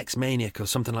be a sex maniac or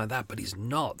something like that, but he's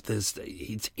not.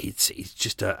 He's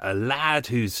just a lad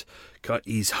he's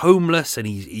homeless, and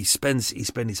he spends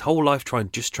his whole life trying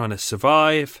to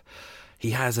survive.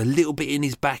 He has a little bit in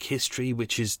his back history,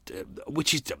 which is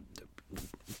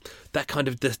that kind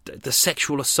of the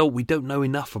sexual assault. We don't know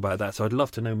enough about that, so I'd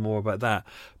love to know more about that.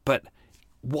 But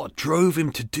what drove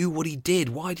him to do what he did?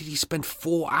 Why did he spend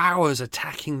 4 hours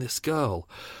attacking this girl?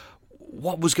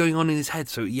 What was going on in his head?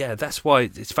 So yeah, that's why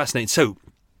it's fascinating. So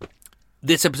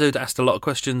this episode asked a lot of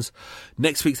questions.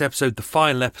 Next week's episode, the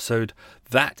final episode,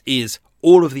 that is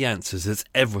all of the answers. There's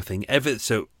everything.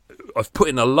 So I've put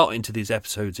in a lot into these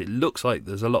episodes. It looks like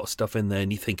there's a lot of stuff in there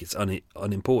and you think it's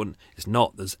unimportant. It's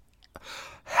not. There's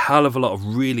hell of a lot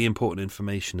of really important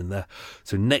information in there.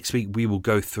 So next week we will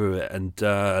go through it, and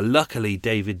luckily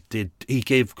David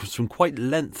gave some quite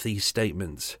lengthy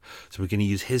statements, so we're going to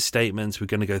use his statements. We're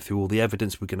going to go through all the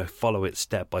evidence, we're going to follow it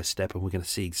step by step, and we're going to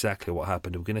see exactly what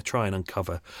happened, and we're going to try and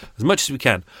uncover as much as we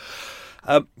can.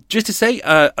 Just to say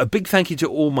a big thank you to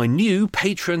all my new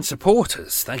Patreon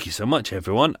supporters. Thank you so much,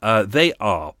 everyone. They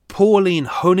are Pauline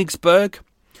Honigsberg,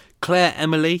 Claire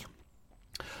Emily,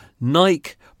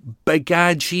 Nike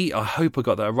Bagaji, I hope I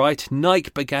got that right.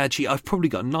 Nike Bagaji, I've probably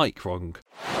got Nike wrong.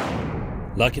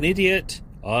 Like an idiot,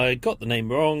 I got the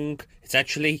name wrong. It's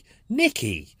actually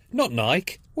Nikki, not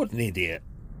Nike. What an idiot.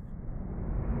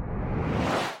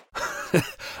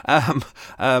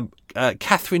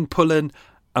 Catherine Pullen,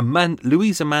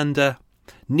 Louise Amanda,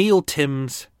 Neil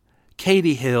Timms,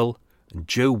 Katie Hill, and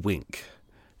Joe Wink.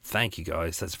 Thank you,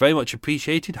 guys. That's very much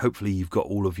appreciated. Hopefully you've got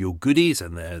all of your goodies,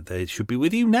 and they should be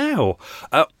with you now.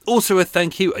 Also a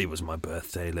thank you. It was my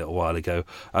birthday a little while ago.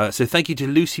 So thank you to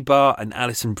Lucy Barr and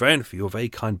Alison Brown for your very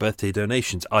kind birthday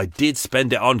donations. I did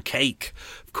spend it on cake.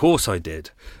 Of course I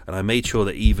did. And I made sure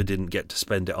that Eva didn't get to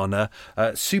spend it on her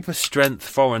super strength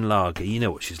foreign lager. You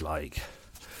know what she's like.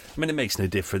 I mean, it makes no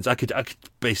difference. I could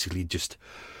basically just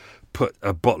put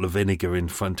a bottle of vinegar in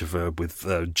front of her with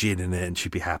gin in it and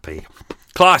she'd be happy.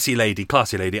 Classy lady.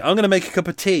 I'm going to make a cup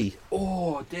of tea.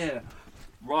 Oh, dear.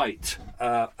 Right.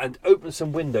 And open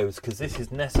some windows because this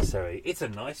is necessary. It's a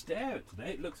nice day out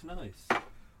today. It looks nice.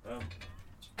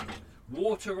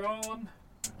 Water on.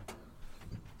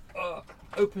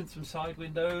 Open some side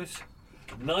windows.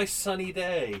 Nice sunny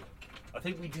day. I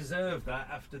think we deserve that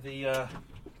after the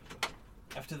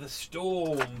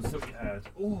storms that we had.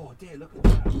 Oh dear, look at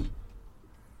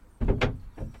that.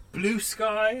 Blue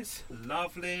skies,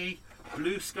 lovely.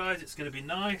 Blue skies, it's going to be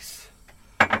nice.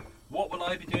 What will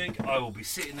I be doing? I will be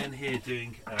sitting in here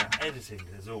doing editing,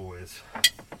 as always.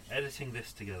 Editing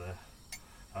this together.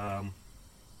 I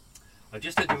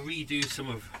just had to redo some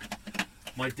of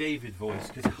my David voice,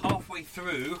 because halfway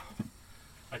through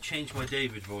I changed my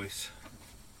David voice.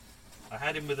 I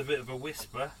had him with a bit of a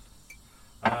whisper,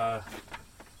 and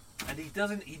he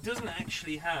doesn't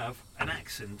actually have an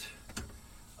accent.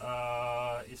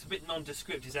 It's a bit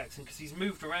nondescript, his accent, because he's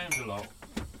moved around a lot,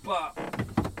 but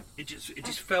it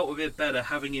just felt a bit better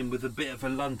having him with a bit of a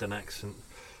London accent.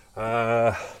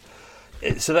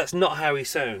 So that's not how he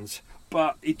sounds,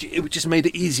 but it just made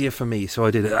it easier for me, so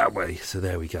I did it that way. So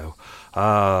there we go.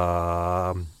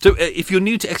 So if you're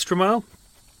new to Extra Mile,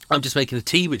 I'm just making a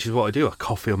tea, which is what I do. A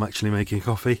coffee, I'm actually making a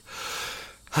coffee.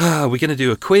 We're going to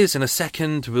do a quiz in a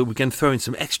second. We're going to throw in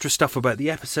some extra stuff about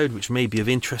the episode, which may be of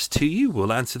interest to you.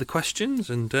 We'll answer the questions,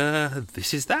 and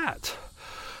this is that.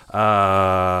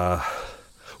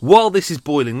 While this is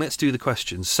boiling, let's do the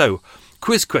questions. So,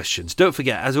 quiz questions. Don't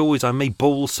forget, as always, I may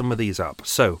bowl some of these up.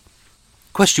 So,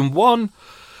 question 1.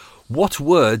 What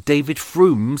were David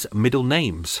Froome's middle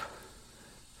names?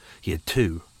 He had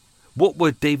 2. What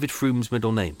were David Froome's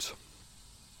middle names?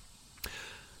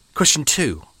 Question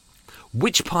 2.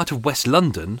 Which part of West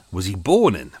London was he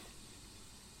born in?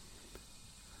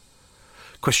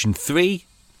 Question 3.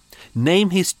 Name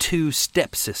his 2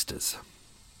 stepsisters.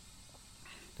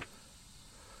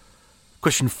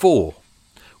 Question 4.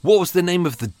 What was the name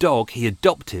of the dog he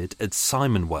adopted at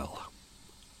Simonwell?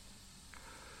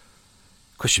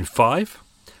 Question 5.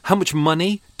 How much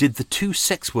money did the 2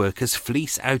 sex workers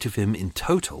fleece out of him in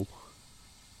total?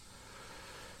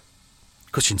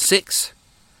 Question 6.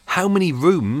 How many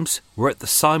rooms were at the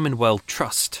Simonwell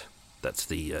Trust? That's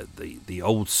the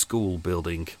old school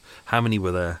building. How many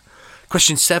were there?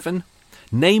 Question 7.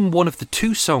 Name one of the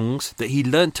 2 songs that he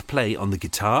learnt to play on the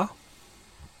guitar.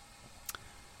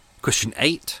 Question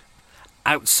 8.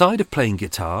 Outside of playing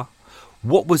guitar,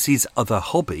 what was his other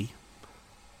hobby?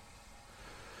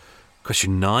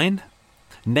 Question 9.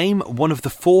 Name one of the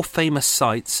 4 famous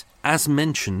sites, as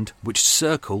mentioned, which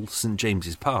circle St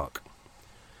James's Park.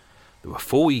 There were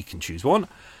 4, you can choose one.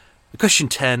 Question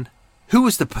 10. Who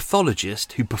was the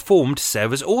pathologist who performed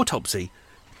Sarah's autopsy?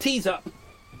 Tease up.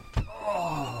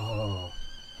 Oh.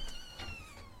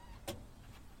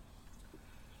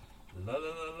 La la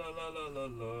la la la la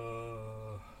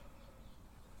la.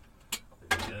 There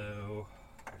we go.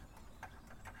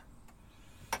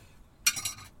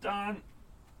 Done.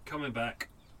 Coming back.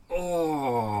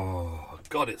 Oh,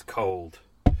 God, it's cold.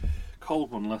 Cold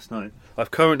one last night.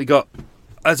 I've currently got,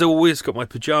 as always, got my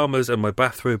pyjamas and my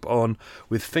bathrobe on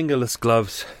with fingerless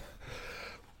gloves,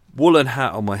 woolen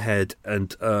hat on my head,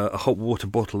 and a hot water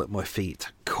bottle at my feet.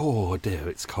 Oh dear,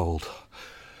 it's cold.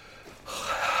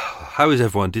 How is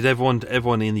everyone? Did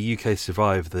everyone in the UK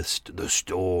survive the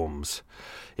storms?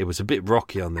 It was a bit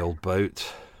rocky on the old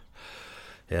boat.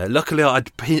 Yeah, luckily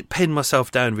I'd pinned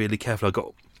myself down really carefully. I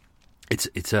got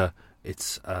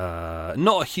it's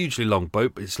not a hugely long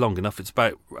boat, but it's long enough. It's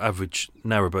about average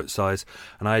narrowboat size,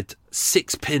 and I had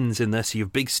 6 pins in there, so you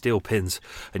have big steel pins,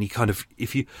 and you kind of,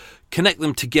 if you connect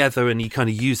them together and you kind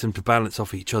of use them to balance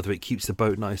off each other, it keeps the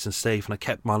boat nice and safe. And I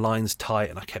kept my lines tight,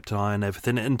 and I kept an eye on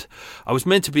everything. And I was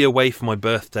meant to be away for my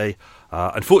birthday.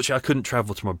 Unfortunately, I couldn't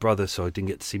travel to my brother, so I didn't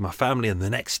get to see my family. And the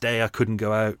next day, I couldn't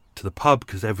go out to the pub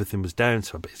because everything was down.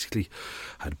 So I basically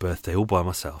had a birthday all by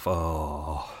myself.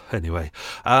 Oh, anyway.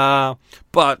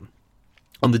 But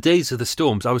on the days of the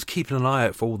storms, I was keeping an eye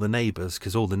out for all the neighbours,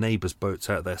 because all the neighbours' boats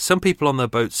out there. Some people on their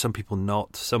boats, some people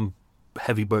not. Some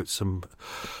heavy boats, some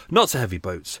not so heavy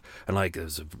boats. And like, there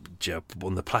was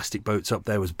one of the plastic boats up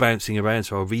there was bouncing around,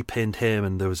 so I repinned him,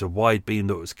 and there was a wide beam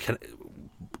that was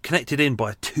connected in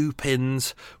by 2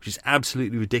 pins, which is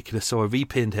absolutely ridiculous. So I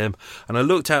repinned him, and I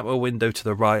looked out my window to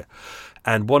the right,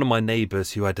 and one of my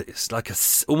neighbours, who had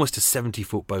almost a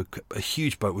 70-foot boat, a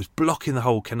huge boat, was blocking the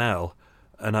whole canal.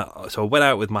 And so I went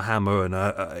out with my hammer, and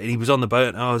he was on the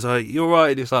boat, and I was like, "You're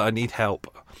right." And he was like, "I need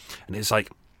help." And it's like,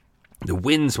 the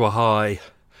winds were high,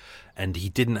 and he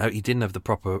didn't have the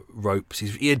proper ropes.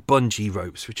 He had bungee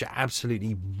ropes, which are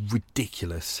absolutely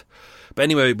ridiculous. But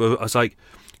anyway, I was like,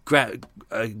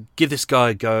 give this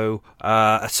guy a go.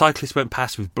 A cyclist went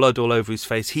past with blood all over his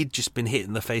face. He'd just been hit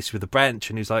in the face with a branch,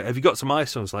 and he was like, "Have you got some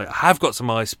ice?" And I was like, "I have got some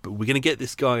ice, but we're going to get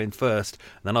this guy in first,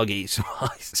 and then I'll get you some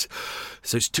ice."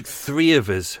 So it took 3 of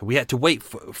us. We had to wait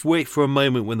for a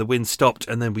moment when the wind stopped,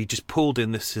 and then we just pulled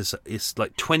in. This is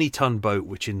like 20-ton boat,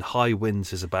 which in high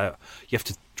winds is about, you have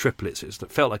to triple it, so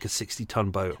it felt like a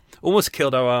 60-ton boat. Almost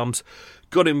killed our arms.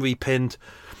 Got him repinned.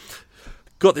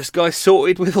 Got this guy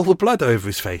sorted with all the blood over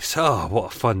his face. Oh,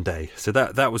 what a fun day. So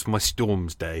that was my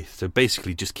storms day. So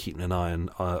basically just keeping an eye on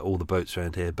all the boats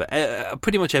around here. But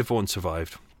pretty much everyone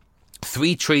survived.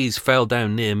 3 trees fell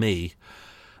down near me,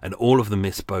 and all of them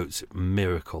missed boats.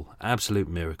 Miracle. Absolute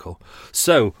miracle.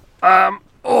 So,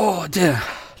 oh dear.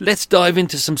 Let's dive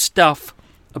into some stuff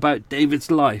about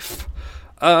David's life.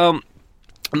 I'm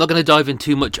not going to dive in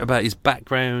too much about his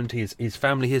background, his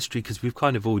family history, because we've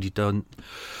kind of already done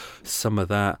some of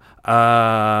that.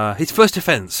 His first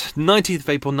offence, 19th of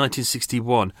April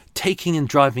 1961, taking and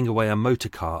driving away a motor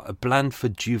car at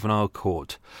Blandford Juvenile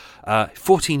Court.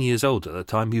 14 years old at the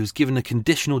time, he was given a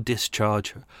conditional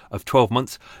discharge of 12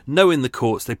 months. Knowing the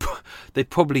courts, they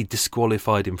probably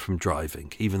disqualified him from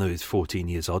driving, even though he's 14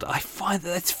 years old. I find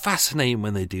that's fascinating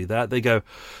when they do that. They go,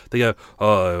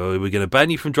 "Oh, we're going to ban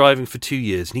you from driving for 2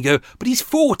 years." And you go, "But he's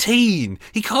 14!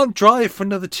 He can't drive for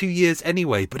another 2 years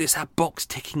anyway." But it's that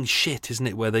box-ticking shit, isn't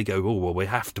it, where they go, "Oh, well, we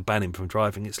have to ban him from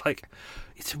driving." It's like,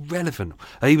 it's irrelevant.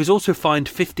 He was also fined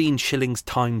 15 shillings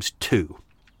times 2.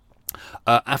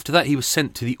 After that, he was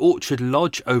sent to the Orchard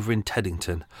Lodge over in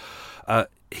Teddington.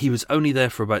 He was only there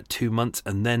for about 2 months,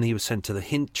 and then he was sent to the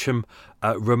Hincham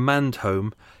Remand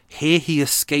Home. Here he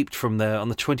escaped from there on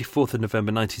the 24th of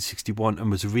November 1961 and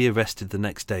was rearrested the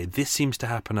next day. This seems to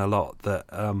happen a lot, that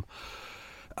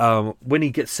when he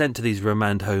gets sent to these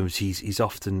remand homes, he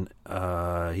often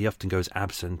goes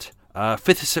absent.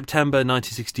 5th of September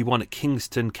 1961 at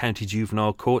Kingston County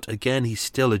Juvenile Court. Again, he's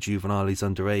still a juvenile, he's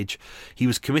underage. He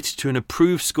was committed to an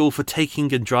approved school for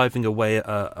taking and driving away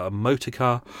a motor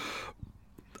car.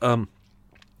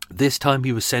 This time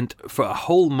he was sent for a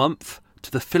whole month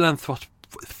to the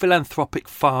Philanthropic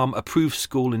Farm approved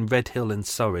school in Redhill in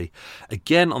Surrey.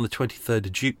 Again, on the 23rd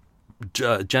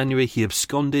of January, he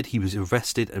absconded, he was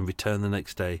arrested and returned the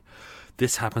next day.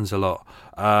 This happens a lot.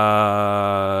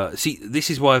 See, this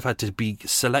is why I've had to be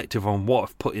selective on what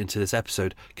I've put into this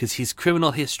episode, because his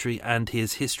criminal history and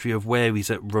his history of where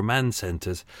he's at remand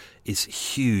centres is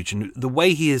huge. And the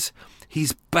way he's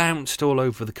bounced all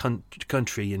over the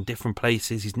country in different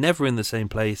places. He's never in the same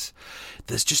place.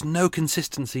 There's just no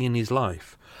consistency in his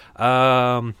life.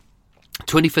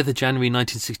 25th of January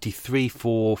 1963,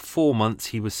 for 4 months,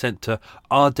 he was sent to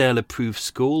Ardale Approved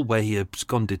School, where he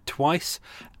absconded twice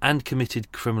and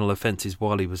committed criminal offences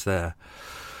while he was there.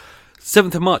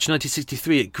 7th of March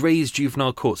 1963 at Grays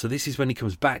Juvenile Court. So this is when he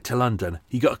comes back to London.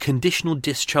 He got a conditional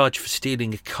discharge for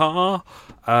stealing a car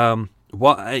and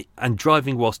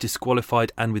driving whilst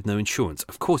disqualified and with no insurance.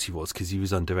 Of course he was, because he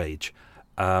was underage.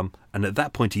 And at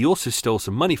that point, he also stole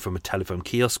some money from a telephone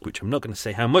kiosk, which I'm not going to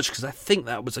say how much, because I think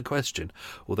that was a question,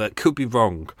 although it could be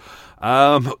wrong.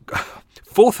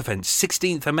 4th offence,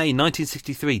 16th of May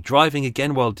 1963, driving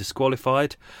again while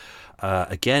disqualified,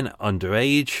 again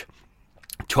underage.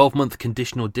 12-month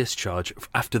conditional discharge.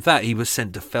 After that, he was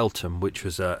sent to Feltham, which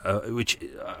was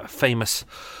a famous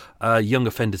Young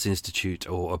Offenders Institute,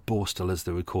 or a Borstal as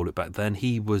they would call it back then.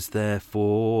 He was there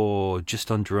for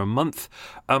just under a month.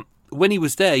 When he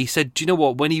was there, he said, do you know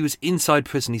what? When he was inside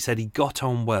prison, he said he got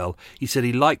on well. He said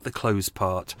he liked the clothes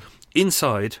part.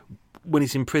 Inside, when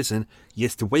he's in prison, he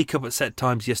has to wake up at set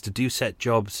times, he has to do set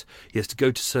jobs, he has to go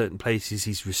to certain places,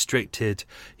 he's restricted.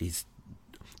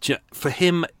 For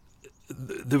him,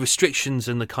 the restrictions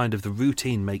and the kind of the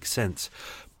routine makes sense.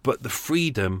 But the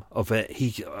freedom of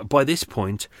it, by this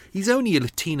point, he's only a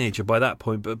teenager by that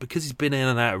point, but because he's been in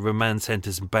and out of remand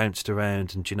centres and bounced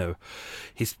around, and, you know,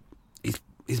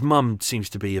 his mum seems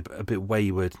to be a bit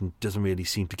wayward and doesn't really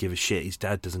seem to give a shit. His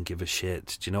dad doesn't give a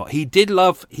shit. Do you know what? He did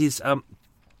love his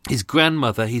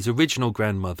grandmother, his original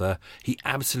grandmother. He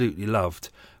absolutely loved,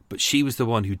 but she was the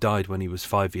one who died when he was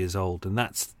 5 years old, and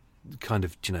that's kind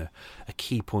of, you know, a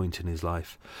key point in his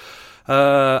life.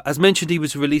 As mentioned, he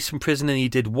was released from prison and he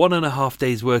did 1.5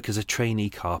 days' work as a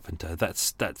trainee carpenter.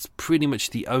 That's pretty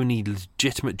much the only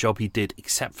legitimate job he did,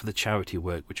 except for the charity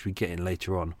work, which we get in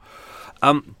later on.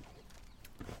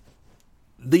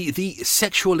 The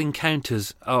sexual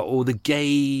encounters or the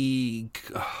gay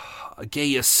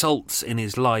assaults in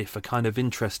his life are kind of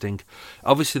interesting.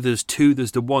 Obviously, there's two.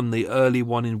 There's the early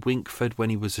one in Winkford when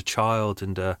he was a child,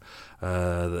 and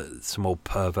some old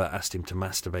pervert asked him to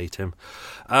masturbate him.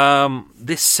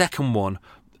 This second one,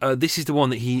 this is the one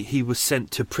that he was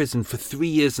sent to prison for 3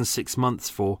 years and 6 months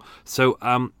for. So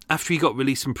after he got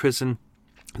released from prison,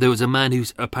 there was a man who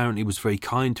apparently was very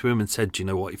kind to him and said, you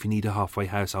know what, if you need a halfway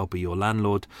house, I'll be your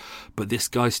landlord. But this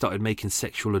guy started making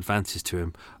sexual advances to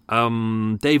him.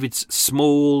 David's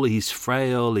small, he's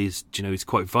frail, he's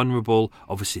quite vulnerable.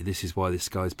 Obviously, this is why this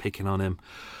guy's picking on him.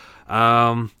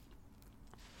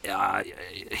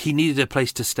 He needed a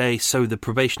place to stay, so the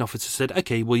probation officer said,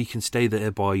 okay, well, you can stay there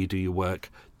while you do your work.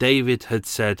 David had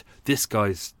said, this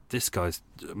guy's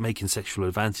making sexual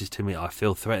advances to me, I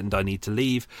feel threatened, I need to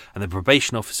leave. And the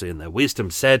probation officer, in their wisdom,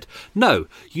 said, no,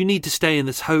 you need to stay in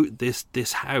this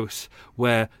house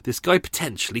where this guy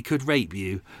potentially could rape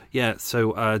you. Yeah,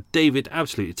 so David,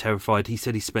 absolutely terrified, he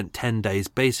said he spent 10 days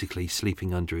basically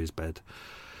sleeping under his bed.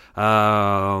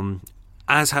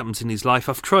 As happens in his life,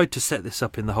 I've tried to set this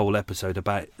up in the whole episode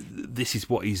about this is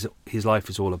what his life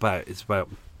is all about. It's about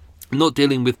not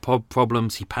dealing with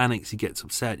problems. He panics, he gets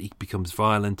upset, he becomes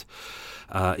violent,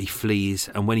 he flees,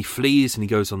 and when he flees and he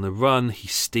goes on the run, he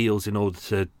steals in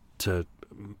order to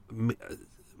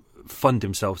fund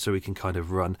himself so he can kind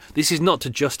of run. This is not to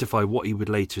justify what he would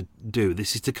later do.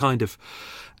 This is to kind of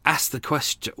ask the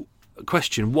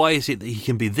question, why is it that he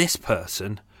can be this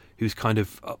person who's kind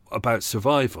of about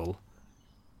survival,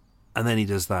 and then he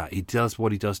does that. He does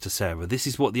what he does to Sarah. This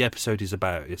is what the episode is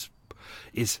about.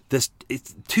 It's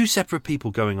two separate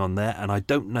people going on there, and I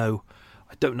don't know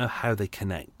how they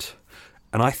connect.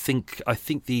 And I think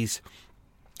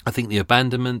the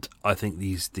abandonment, I think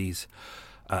these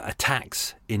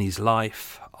attacks in his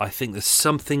life, I think there's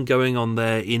something going on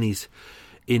there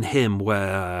in him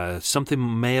where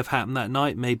something may have happened that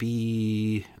night.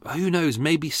 Maybe, who knows?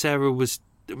 Maybe Sarah was,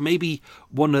 maybe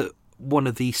one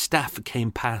of the staff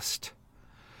came past.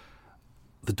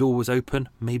 The door was open,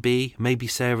 maybe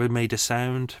Sarah made a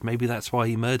sound, maybe that's why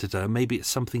he murdered her, maybe it's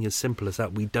something as simple as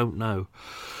that, we don't know.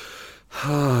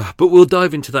 But we'll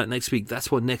dive into that next week.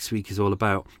 That's what next week is all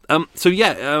about.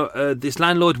 This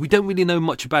landlord, we don't really know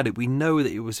much about it. We know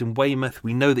that it was in Weymouth.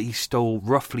 We know that he stole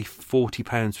roughly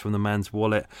 £40 from the man's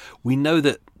wallet. We know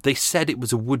that they said it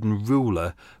was a wooden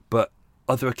ruler, but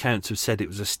other accounts have said it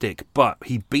was a stick. But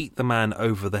he beat the man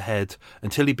over the head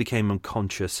until he became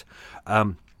unconscious.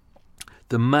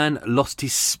 The man lost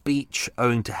his speech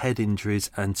owing to head injuries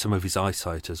and some of his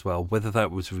eyesight as well. Whether that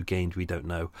was regained, we don't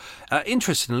know.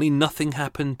 Interestingly, nothing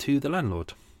happened to the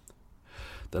landlord.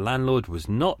 The landlord was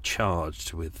not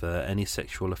charged with any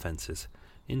sexual offences.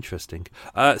 Interesting.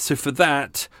 So for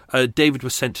that, David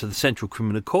was sent to the Central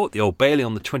Criminal Court, the Old Bailey,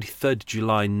 on the 23rd of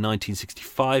July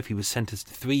 1965. He was sentenced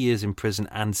to 3 years in prison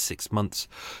and 6 months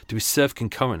to be served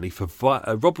concurrently for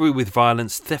robbery with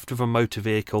violence, theft of a motor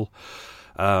vehicle.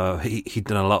 He'd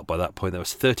done a lot by that point. There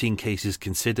was 13 cases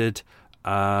considered,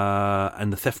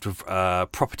 and the theft of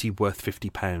property worth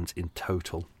 £50 in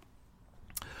total.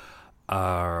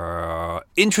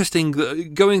 Interesting,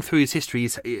 going through his history,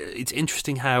 it's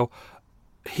interesting how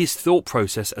his thought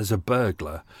process as a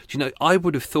burglar. You know, I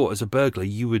would have thought as a burglar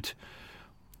you would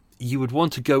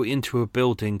want to go into a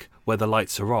building where the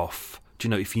lights are off. You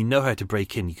know, if you know how to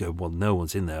break in, you go, well, no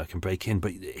one's in there, I can break in.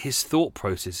 But his thought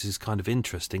process is kind of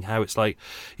interesting, how it's like,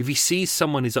 if he sees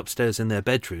someone is upstairs in their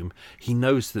bedroom, he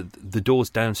knows that the doors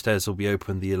downstairs will be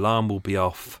open, the alarm will be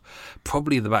off,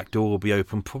 probably the back door will be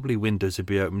open, probably windows will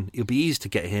be open. It'll be easy to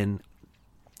get in.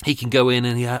 He can go in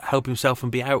and help himself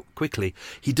and be out quickly.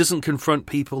 He doesn't confront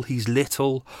people. He's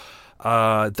little.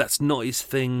 That's not his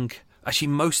thing. Actually,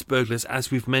 most burglars, as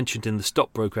we've mentioned in the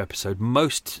Stockbroker episode,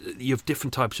 you have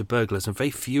different types of burglars, and very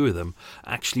few of them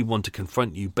actually want to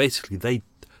confront you. Basically,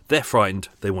 they're frightened.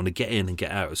 They want to get in and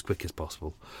get out as quick as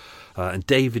possible. And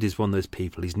David is one of those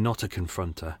people. He's not a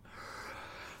confronter.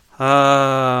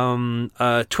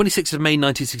 26th of May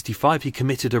 1965, he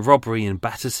committed a robbery in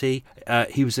Battersea.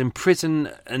 He was in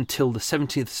prison until the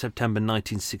 17th of September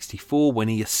 1964, when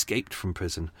he escaped from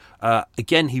prison.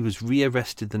 Again, he was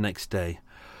rearrested the next day.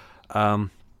 Now,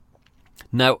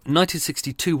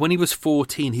 1962, when he was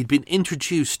 14, he'd been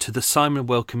introduced to the Simon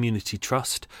Well Community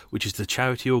Trust, which is the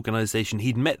charity organisation.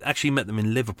 He'd actually met them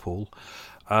in Liverpool,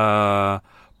 but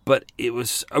it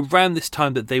was around this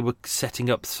time that they were setting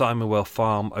up Simon Well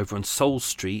Farm over on Soul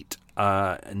Street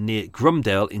near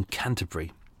Grumdale in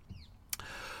Canterbury.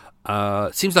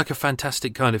 Seems like a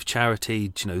fantastic kind of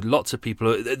charity. You know, lots of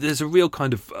people. There's a real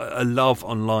kind of a love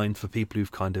online for people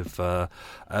who've kind of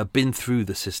been through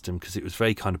the system, because it was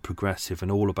very kind of progressive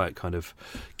and all about kind of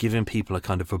giving people a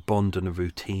kind of a bond and a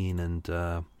routine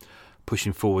and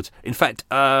pushing forwards. In fact,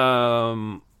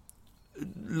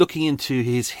 looking into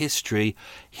his history,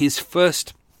 his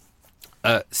first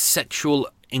sexual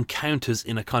encounters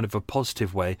in a kind of a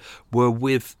positive way were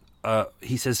with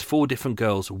he says 4 different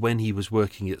girls when he was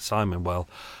working at Simonwell.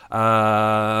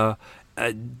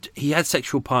 He had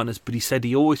sexual partners, but he said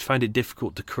he always found it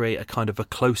difficult to create a kind of a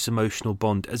close emotional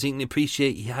bond. As you can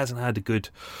appreciate, he hasn't had a good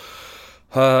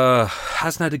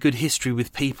history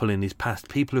with people in his past.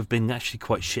 People have been actually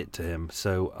quite shit to him.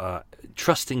 So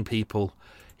trusting people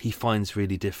he finds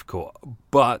really difficult.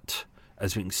 But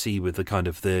as we can see with the kind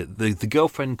of the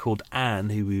girlfriend called Anne,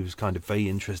 who he was kind of very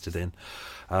interested in,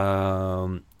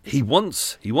 he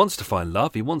wants to find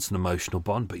love. He wants an emotional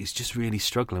bond, but he's just really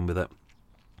struggling with it.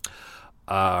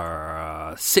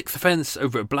 6th offence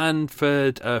over at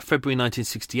Blandford, February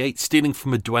 1968, stealing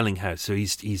from a dwelling house. So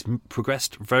he's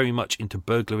progressed very much into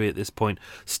burglary at this point,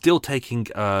 still taking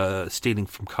stealing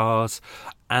from cars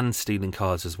and stealing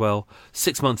cars as well.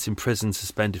 6 months in prison,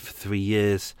 suspended for 3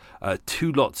 years.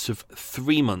 2 lots of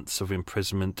 3 months of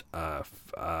imprisonment,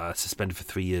 suspended for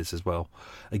 3 years as well.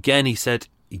 Again, he said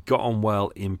he got on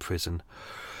well in prison.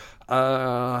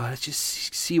 Let's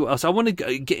just see what else. I want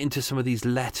to get into some of these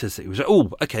letters that he was.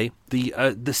 Oh, okay.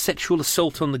 The sexual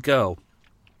assault on the girl.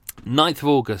 9th of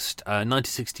August,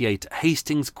 1968,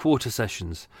 Hastings Quarter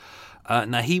Sessions.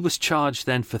 Now, he was charged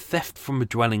then for theft from a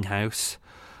dwelling house,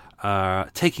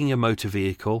 taking a motor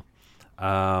vehicle.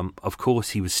 Of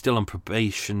course, he was still on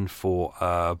probation for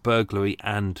burglary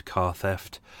and car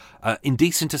theft.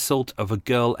 Indecent assault of a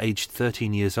girl aged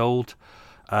 13 years old.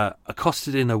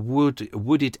 Accosted in a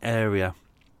wooded area.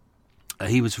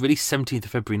 He was released 17th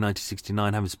of February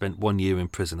 1969, having spent 1 year in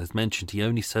prison. As mentioned, he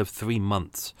only served 3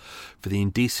 months for the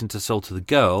indecent assault of the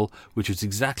girl, which was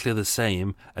exactly the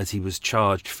same as he was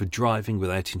charged for driving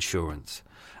without insurance.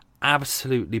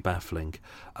 Absolutely baffling.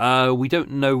 We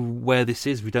don't know where this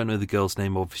is. We don't know the girl's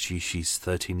name. Obviously, she's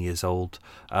 13 years old.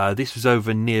 This was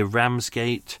over near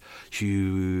Ramsgate.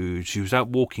 She was out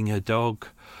walking her dog.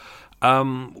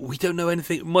 We don't know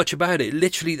anything much about it.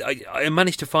 Literally, I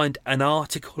managed to find an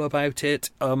article about it.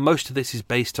 Most of this is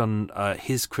based on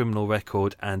his criminal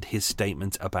record and his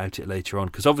statement about it later on.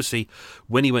 Because obviously,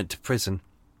 when he went to prison,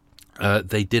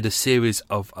 they did a series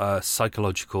of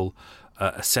psychological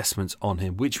assessments on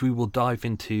him, which we will dive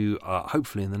into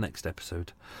hopefully in the next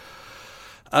episode.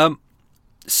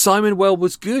 Simonwell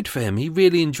was good for him. He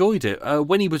really enjoyed it.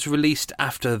 When he was released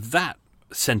after that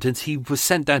sentence, he was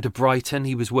sent down to Brighton.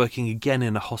 He was working again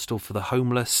in a hostel for the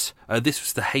homeless. This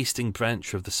was the Hastings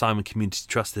branch of the Simon Community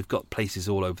Trust. They've got places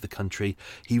all over the country.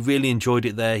 He really enjoyed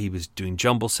it there. He was doing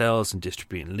jumble sales and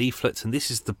distributing leaflets, and this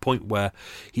is the point where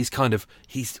he's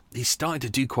starting to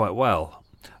do quite well.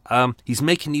 He's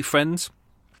making new friends.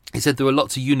 He said there were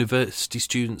lots of university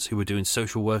students who were doing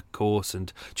social work course,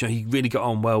 and he really got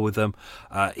on well with them.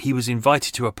 He was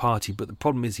invited to a party, but the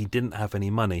problem is he didn't have any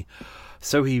money.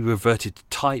 So he reverted to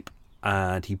type,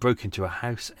 and he broke into a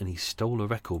house and he stole a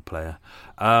record player.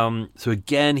 So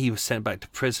again, he was sent back to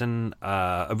prison,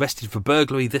 arrested for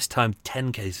burglary, this time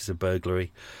 10 cases of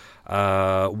burglary.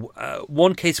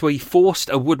 One case where he forced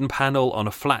a wooden panel on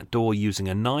a flat door using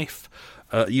a knife,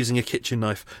 using a kitchen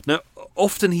knife. Now,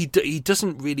 often he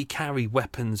doesn't really carry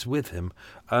weapons with him.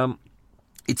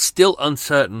 It's still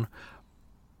uncertain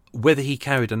whether he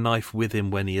carried a knife with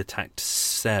him when he attacked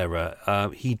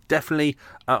Sarah. He definitely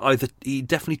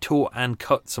tore and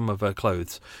cut some of her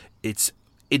clothes. It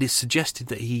is suggested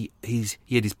that he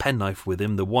had his penknife with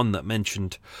him, the one that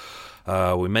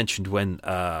we mentioned when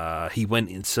he went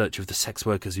in search of the sex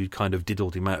workers who kind of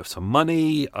diddled him out of some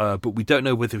money, but we don't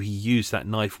know whether he used that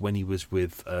knife when he was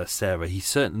with Sarah. He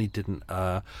certainly didn't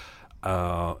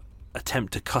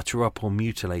attempt to cut her up or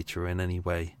mutilate her in any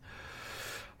way.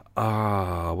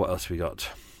 What else we got?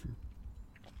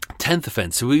 10th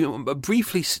offence. So we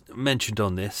briefly mentioned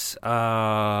on this.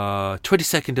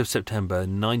 22nd of September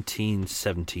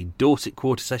 1970, Dorset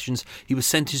Quarter Sessions. He was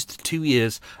sentenced to 2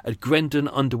 years at Grendon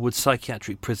Underwood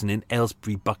Psychiatric Prison in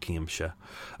Aylesbury, Buckinghamshire,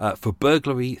 for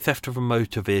burglary, theft of a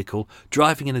motor vehicle,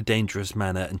 driving in a dangerous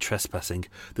manner, and trespassing.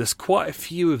 There's quite a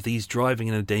few of these driving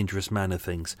in a dangerous manner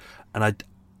things, and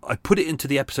I put it into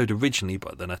the episode originally,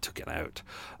 but then I took it out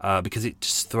because it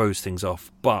just throws things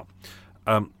off. But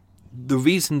the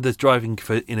reason there's driving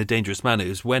in a dangerous manner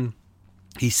is when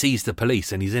he sees the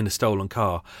police and he's in a stolen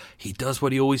car, he does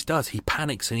what he always does. He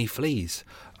panics and he flees.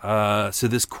 So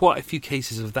there's quite a few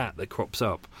cases of that crops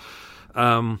up,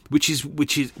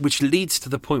 which leads to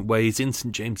the point where he's in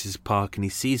St James's Park and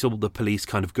he sees all the police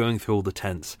kind of going through all the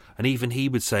tents, and even he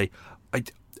would say,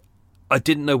 I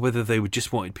didn't know whether they were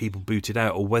just wanting people booted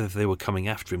out or whether they were coming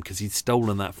after him because he'd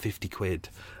stolen that 50 quid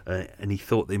and he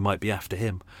thought they might be after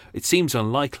him. It seems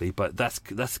unlikely, but that's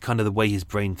kind of the way his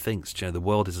brain thinks. The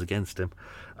world is against him.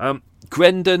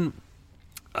 Grendon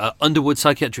Underwood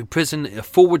Psychiatric Prison, a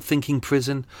forward-thinking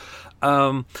prison.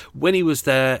 When he was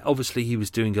there, obviously he was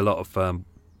doing a lot of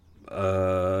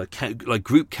like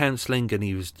group counselling, and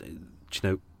he was,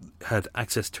 had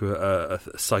access to a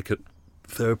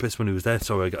psychotherapist when he was there.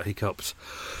 Sorry, I got hiccups.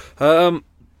 They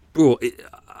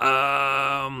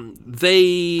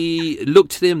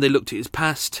looked at him, they looked at his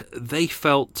past, they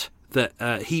felt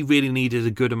that he really needed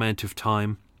a good amount of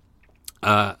time.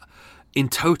 In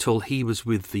total, he was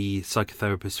with the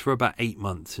psychotherapist for about 8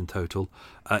 months in total.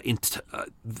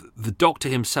 The doctor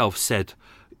himself said,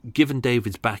 given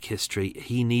David's back history,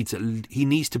 he needs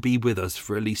to be with us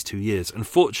for at least 2 years.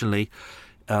 Unfortunately,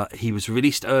 he was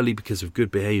released early because of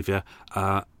good behaviour,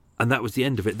 and that was the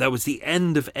end of it. That was the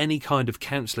end of any kind of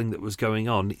counselling that was going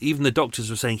on. Even the doctors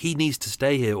were saying he needs to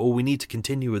stay here, or we need to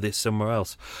continue with this somewhere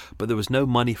else. But there was no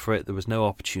money for it. There was no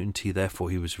opportunity. Therefore,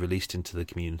 he was released into the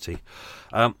community,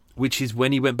 which is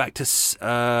when he went back to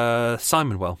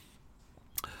Simonwell,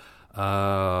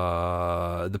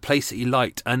 the place that he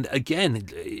liked. And again,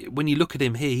 when you look at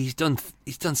him here, he's done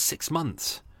 6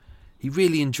 months. He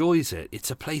really enjoys it. It's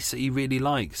a place that he really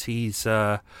likes.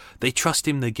 They trust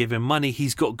him. They give him money.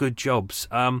 He's got good jobs.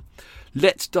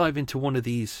 Let's dive into one of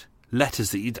these letters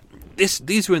that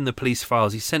these were in the police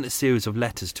files. He sent a series of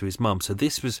letters to his mum. So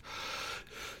this was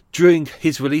during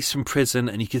his release from prison,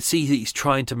 and you can see that he's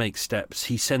trying to make steps.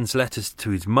 He sends letters to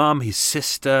his mum, his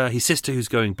sister who's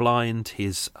going blind,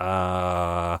 his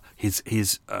other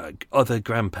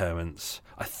grandparents.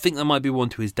 I think there might be one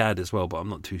to his dad as well, but I'm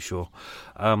not too sure.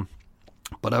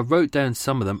 But I wrote down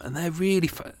some of them, and they're really...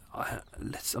 I'm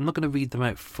not going to read them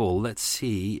out full. Let's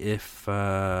see if... do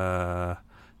I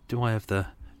have the...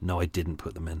 No, I didn't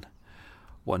put them in.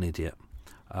 What an idiot.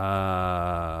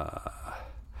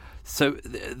 So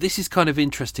this is kind of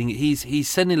interesting. He's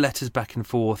sending letters back and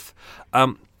forth.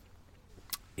 When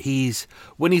he's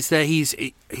there, he's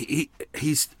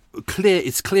clear.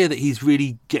 It's clear that he's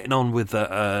really getting on with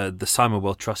the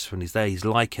Simonwell Trust when he's there. He's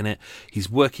liking it. He's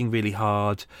working really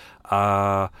hard.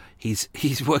 He's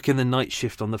working the night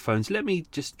shift on the phones. Let me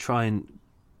just try and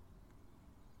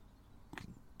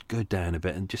go down a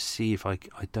bit and just see if I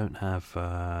don't have,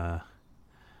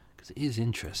 because it is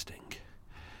interesting.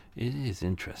 It is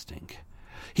interesting.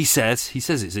 He says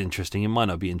it's interesting. It might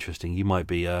not be interesting. You might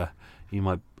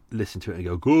listen to it and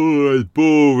go, "Oh, it's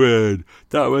boring.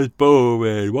 That was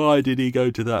boring. Why did he go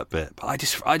to that bit?" But I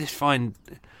just find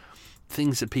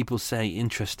things that people say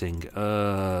interesting.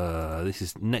 This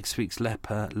is next week's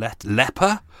letter.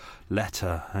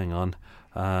 Hang on.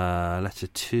 Letter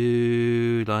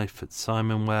 2, life at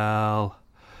Simonwell.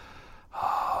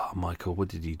 Oh, Michael, what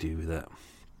did you do with it?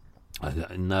 I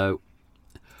don't know.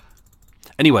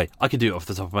 Anyway, I can do it off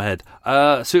the top of my head.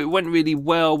 So it went really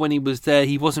well when he was there.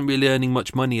 He wasn't really earning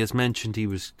much money, as mentioned. He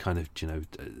was kind of,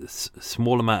 a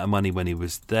small amount of money when he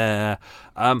was there.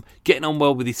 Getting on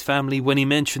well with his family. When he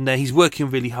mentioned there, he's working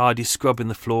really hard. He's scrubbing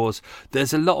the floors.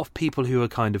 There's a lot of people who are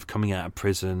kind of coming out of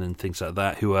prison and things like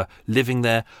that who are living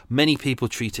there. Many people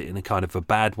treat it in a kind of a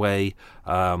bad way.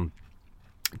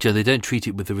 They don't treat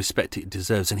it with the respect it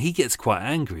deserves. And he gets quite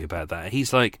angry about that.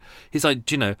 He's like,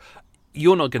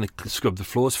 you're not going to scrub the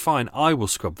floors. Fine, I will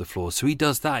scrub the floors. So he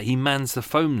does that. He mans the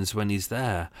phones when he's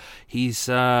there. He's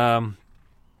because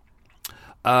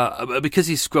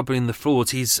he's scrubbing the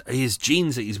floors, his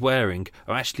jeans that he's wearing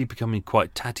are actually becoming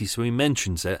quite tatty. So he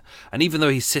mentions it. And even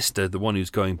though his sister, the one who's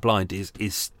going blind, is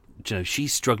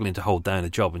she's struggling to hold down a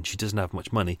job and she doesn't have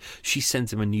much money, she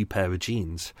sends him a new pair of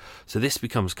jeans. So this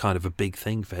becomes kind of a big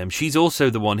thing for him. She's also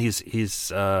the one, his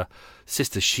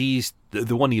sister, she's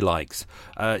the one he likes.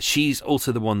 She's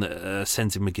also the one that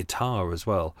sends him a guitar as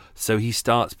well. So he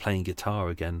starts playing guitar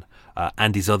again.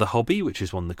 And his other hobby, which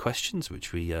is one of the questions,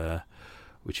 which we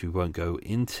won't go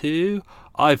into.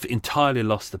 I've entirely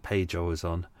lost the page I was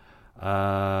on.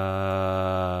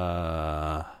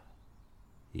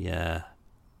 Yeah.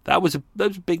 That was a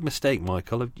big mistake,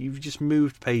 Michael. You've just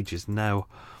moved pages now.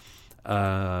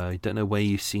 You don't know where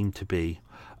you seem to be.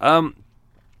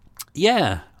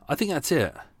 Yeah, I think that's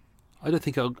it. I don't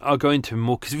think I'll go into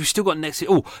more because we've still got next.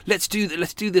 Oh, let's do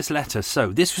this letter.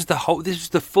 So this was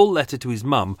the full letter to his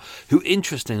mum, who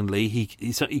interestingly he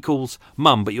calls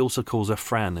mum, but he also calls her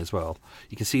Fran as well.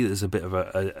 You can see that there's a bit of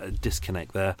a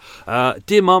disconnect there.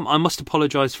 Dear mum, I must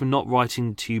apologise for not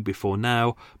writing to you before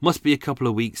now. Must be a couple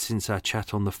of weeks since our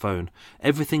chat on the phone.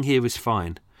 Everything here is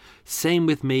fine. Same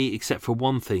with me, except for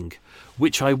one thing,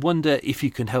 which I wonder if you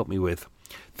can help me with.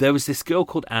 There was this girl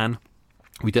called Anne.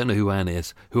 We don't know who Anne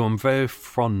is, who I'm very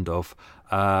fond of,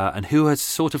 and who has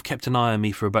sort of kept an eye on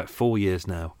me for about 4 years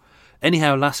now.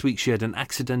 Anyhow, last week she had an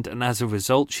accident, and as a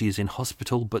result she is in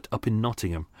hospital, but up in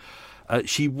Nottingham.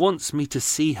 She wants me to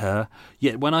see her,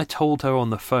 yet when I told her on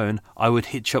the phone I would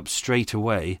hitch up straight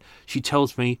away, she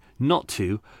tells me not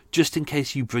to, just in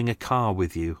case you bring a car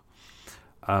with you.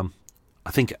 I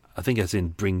think as in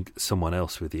bring someone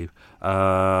else with you.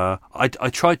 I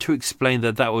tried to explain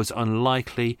that was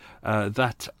unlikely,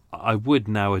 that I would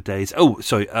nowadays. Oh,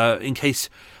 sorry, in case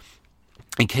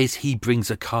he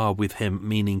brings a car with him,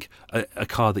 meaning a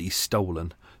car that he's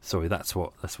stolen. Sorry, that's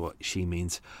what she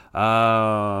means.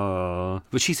 But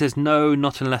she says, no,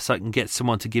 not unless I can get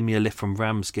someone to give me a lift from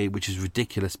Ramsgate, which is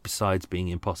ridiculous besides being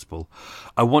impossible.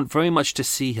 I want very much to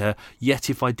see her, yet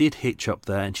if I did hitch up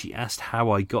there and she asked how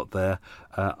I got there,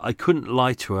 I couldn't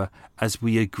lie to her, as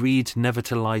we agreed never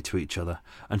to lie to each other.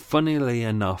 And funnily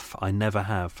enough, I never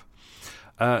have.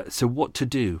 So what to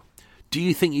do? Do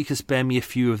you think you can spare me a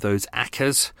few of those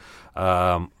acres?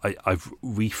 I've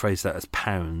rephrased that as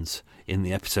pounds in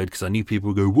the episode because I knew people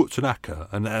would go, what's an acre?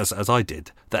 And as I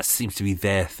did, that seems to be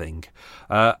their thing.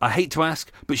 I hate to ask,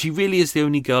 but she really is the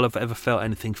only girl I've ever felt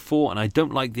anything for, and I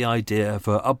don't like the idea of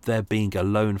her up there being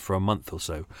alone for a month or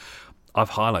so.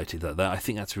 I've highlighted that. I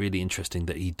think that's really interesting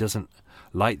that he doesn't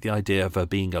like the idea of her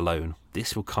being alone.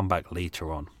 This will come back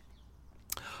later on.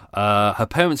 Her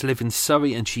parents live in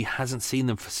Surrey and she hasn't seen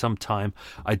them for some time.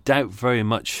 I doubt very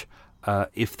much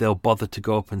if they'll bother to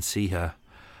go up and see her.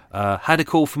 Had a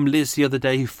call from Liz the other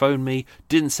day who phoned me,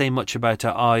 didn't say much about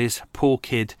her eyes, poor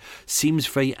kid, seems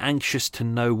very anxious to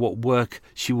know what work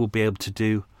she will be able to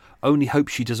do, only hope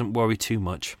she doesn't worry too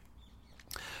much.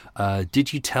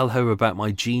 Did you tell her about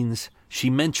my jeans? She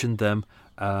mentioned them,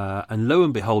 and lo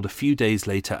and behold, a few days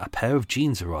later a pair of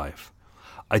jeans arrive.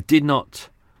 I did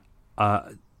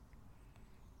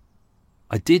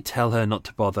tell her not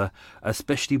to bother,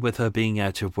 especially with her being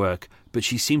out of work, but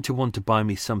she seemed to want to buy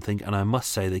me something, and I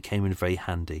must say they came in very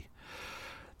handy.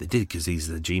 They did, because these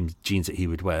are the jeans that he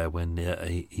would wear when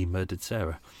he murdered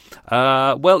Sarah.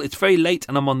 Well, it's very late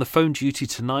and I'm on the phone duty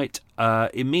tonight.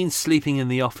 It means sleeping in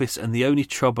the office, and the only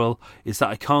trouble is that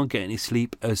I can't get any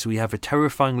sleep as we have a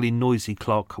terrifyingly noisy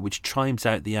clock which chimes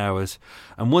out the hours,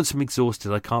 and once I'm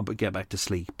exhausted I can't but get back to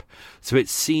sleep. So it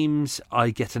seems I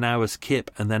get an hour's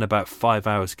kip and then about 5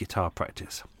 hours guitar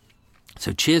practice.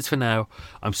 So cheers for now.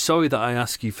 I'm sorry that I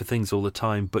ask you for things all the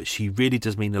time, but she really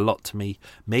does mean a lot to me.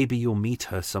 Maybe you'll meet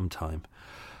her sometime.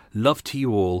 Love to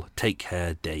you all. Take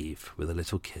care, Dave, with a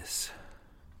little kiss.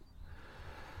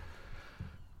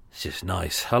 It's just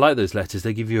nice. I like those letters.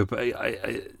 They give you a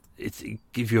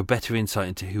better insight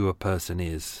into who a person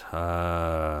is.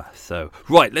 So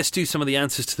right, let's do some of the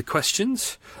answers to the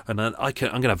questions, and then I'm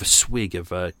going to have a swig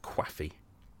of coffee.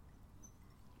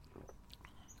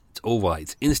 All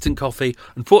right, instant coffee.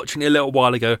 Unfortunately, a little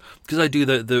while ago, because I do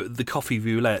the coffee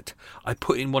roulette, I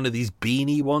put in one of these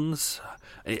beanie ones,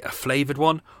 a flavoured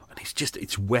one, and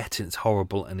it's wet and it's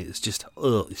horrible, and it's just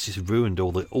ruined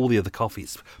all the other coffee.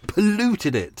 It's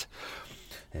polluted it.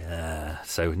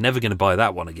 So never going to buy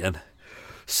that one again.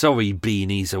 Sorry,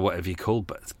 beanies or whatever you called,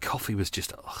 but coffee was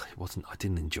just it wasn't. I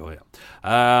didn't enjoy it.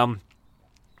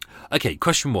 Okay,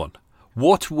 question 1.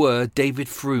 What were David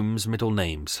Froome's middle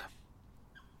names?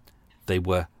 They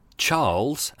were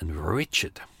Charles and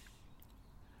Richard.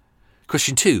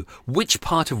 Question 2. Which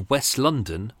part of West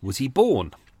London was he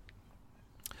born?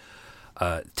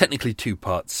 Technically 2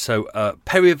 parts. So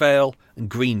Perivale and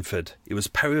Greenford. It was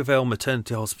Perivale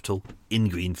Maternity Hospital in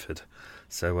Greenford.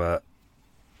 So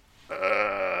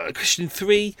question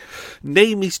 3.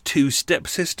 Name his 2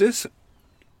 stepsisters.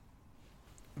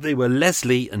 They were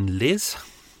Leslie and Liz.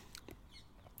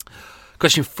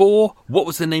 Question 4. What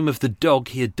was the name of the dog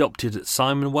he adopted at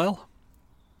Simonwell?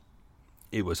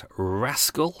 It was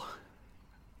Rascal.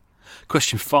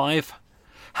 Question 5.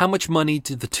 How much money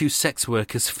did the 2 sex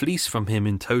workers fleece from him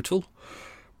in total?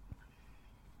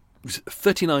 It was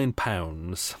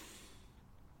 £39.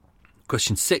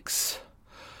 Question 6.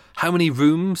 How many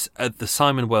rooms were at the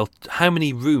Simonwell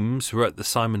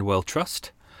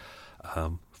Trust?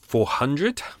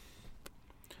 400.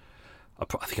 I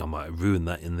think I might have ruined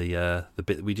that in the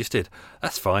bit that we just did.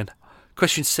 That's fine.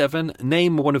 Question 7.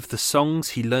 Name one of the songs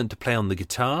he learned to play on the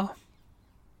guitar.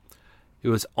 It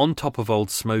was On Top of Old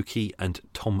Smokey and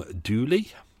Tom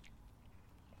Dooley.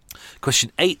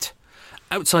 Question 8.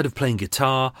 Outside of playing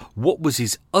guitar, what was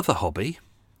his other hobby?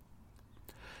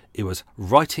 It was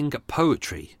writing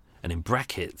poetry, and in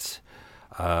brackets,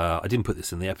 I didn't put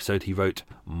this in the episode, he wrote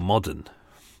modern.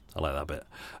 I like that bit.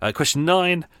 Question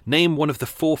 9. Name one of the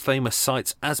 4 famous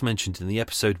sites as mentioned in the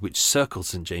episode which circle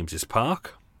St James's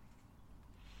Park.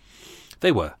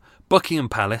 They were Buckingham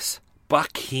Palace, Horse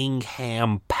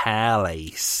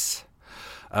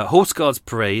Guards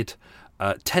Parade,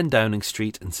 10 Downing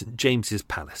Street and St James's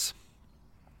Palace.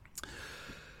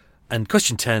 And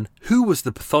question 10, who was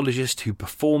the pathologist who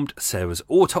performed Sarah's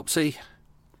autopsy?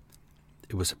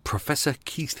 It was Professor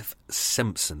Keith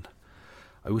Simpson.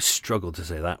 I always struggle to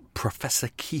say that. Professor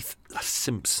Keith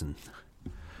Simpson.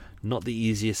 Not the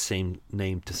easiest same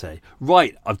name to say.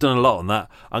 Right, I've done a lot on that.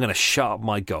 I'm going to shut up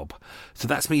my gob. So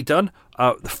that's me done.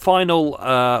 The final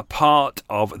part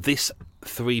of this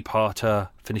 3-parter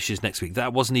finishes next week.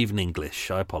 That wasn't even English.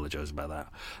 I apologise about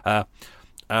that.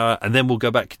 And then we'll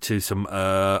go back to some...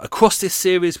 across this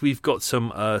series, we've got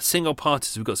some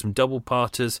single-parters. We've got some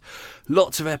double-parters.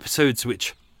 Lots of episodes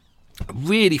which...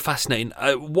 really fascinating.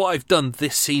 What I've done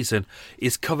this season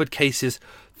is covered cases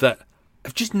that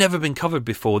have just never been covered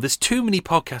before. There's too many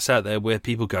podcasts out there where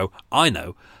people go, I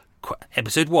know,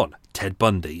 episode 1, Ted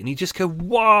Bundy. And you just go,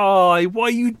 why? Why are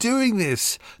you doing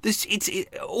this?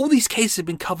 All these cases have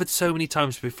been covered so many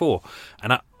times before.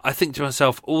 And I think to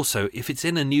myself also, if it's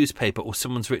in a newspaper or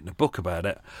someone's written a book about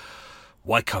it,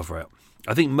 why cover it?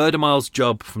 I think Murder Mile's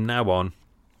job from now on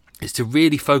is to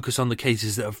really focus on the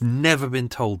cases that have never been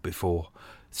told before.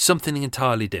 Something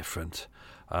entirely different.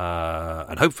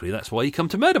 And hopefully that's why you come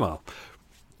to Murder Mile.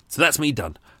 So that's me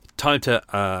done. Time to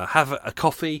have a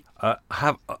coffee.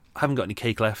 Haven't got any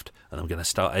cake left, and I'm going to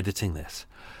start editing this.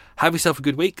 Have yourself a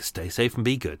good week. Stay safe and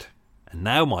be good. And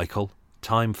now, Michael,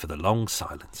 time for the long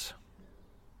silence.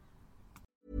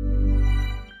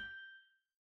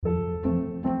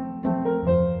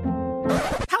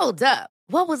 Hold up.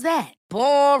 What was that?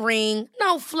 Boring.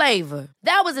 No flavor.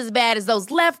 That was as bad as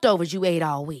those leftovers you ate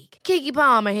all week. Keke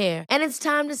Palmer here. And it's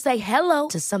time to say hello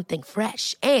to something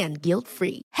fresh and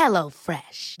guilt-free. Hello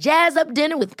Fresh. Jazz up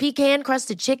dinner with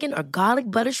pecan-crusted chicken or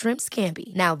garlic butter shrimp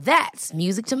scampi. Now that's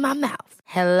music to my mouth.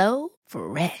 Hello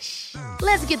Fresh.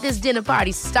 Let's get this dinner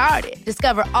party started.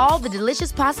 Discover all the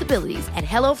delicious possibilities at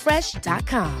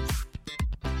HelloFresh.com.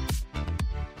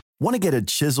 Want to get a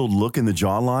chiseled look in the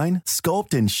jawline?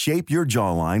 Sculpt and shape your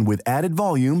jawline with added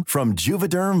volume from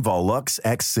Juvederm Volux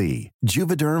XC.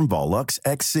 Juvederm Volux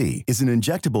XC is an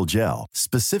injectable gel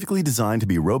specifically designed to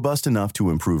be robust enough to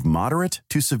improve moderate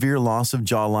to severe loss of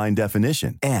jawline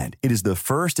definition. And it is the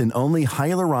first and only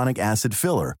hyaluronic acid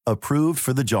filler approved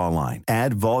for the jawline.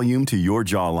 Add volume to your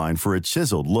jawline for a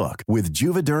chiseled look with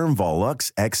Juvederm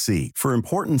Volux XC. For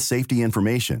important safety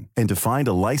information and to find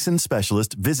a licensed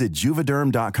specialist, visit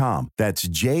Juvederm.com. That's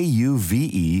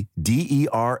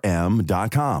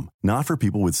Juvederm.com. Not for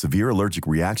people with severe allergic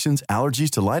reactions, allergies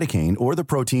to lidocaine, or the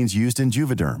proteins used in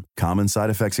Juvederm. Common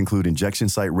side effects include injection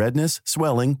site redness,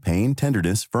 swelling, pain,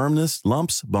 tenderness, firmness,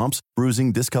 lumps, bumps,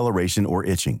 bruising, discoloration, or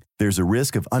itching. There's a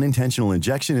risk of unintentional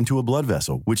injection into a blood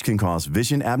vessel, which can cause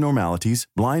vision abnormalities,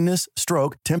 blindness,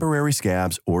 stroke, temporary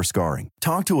scabs, or scarring.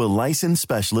 Talk to a licensed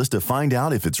specialist to find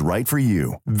out if it's right for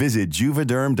you. Visit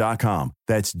Juvederm.com.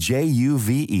 That's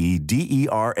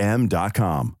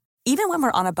Juvederm.com. Even when we're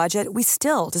on a budget, we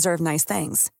still deserve nice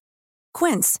things.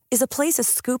 Quince is a place to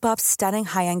scoop up stunning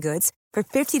high-end goods for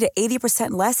 50 to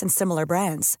 80% less than similar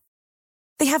brands.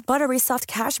 They have buttery soft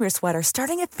cashmere sweaters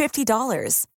starting at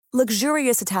 $50,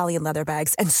 luxurious Italian leather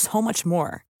bags, and so much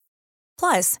more.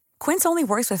 Plus, Quince only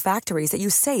works with factories that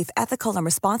use safe, ethical, and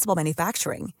responsible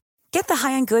manufacturing. Get the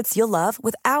high-end goods you'll love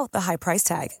without the high price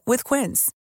tag with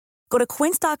Quince. Go to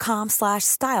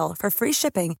quince.com/style for free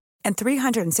shipping and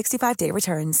 365-day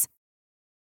returns.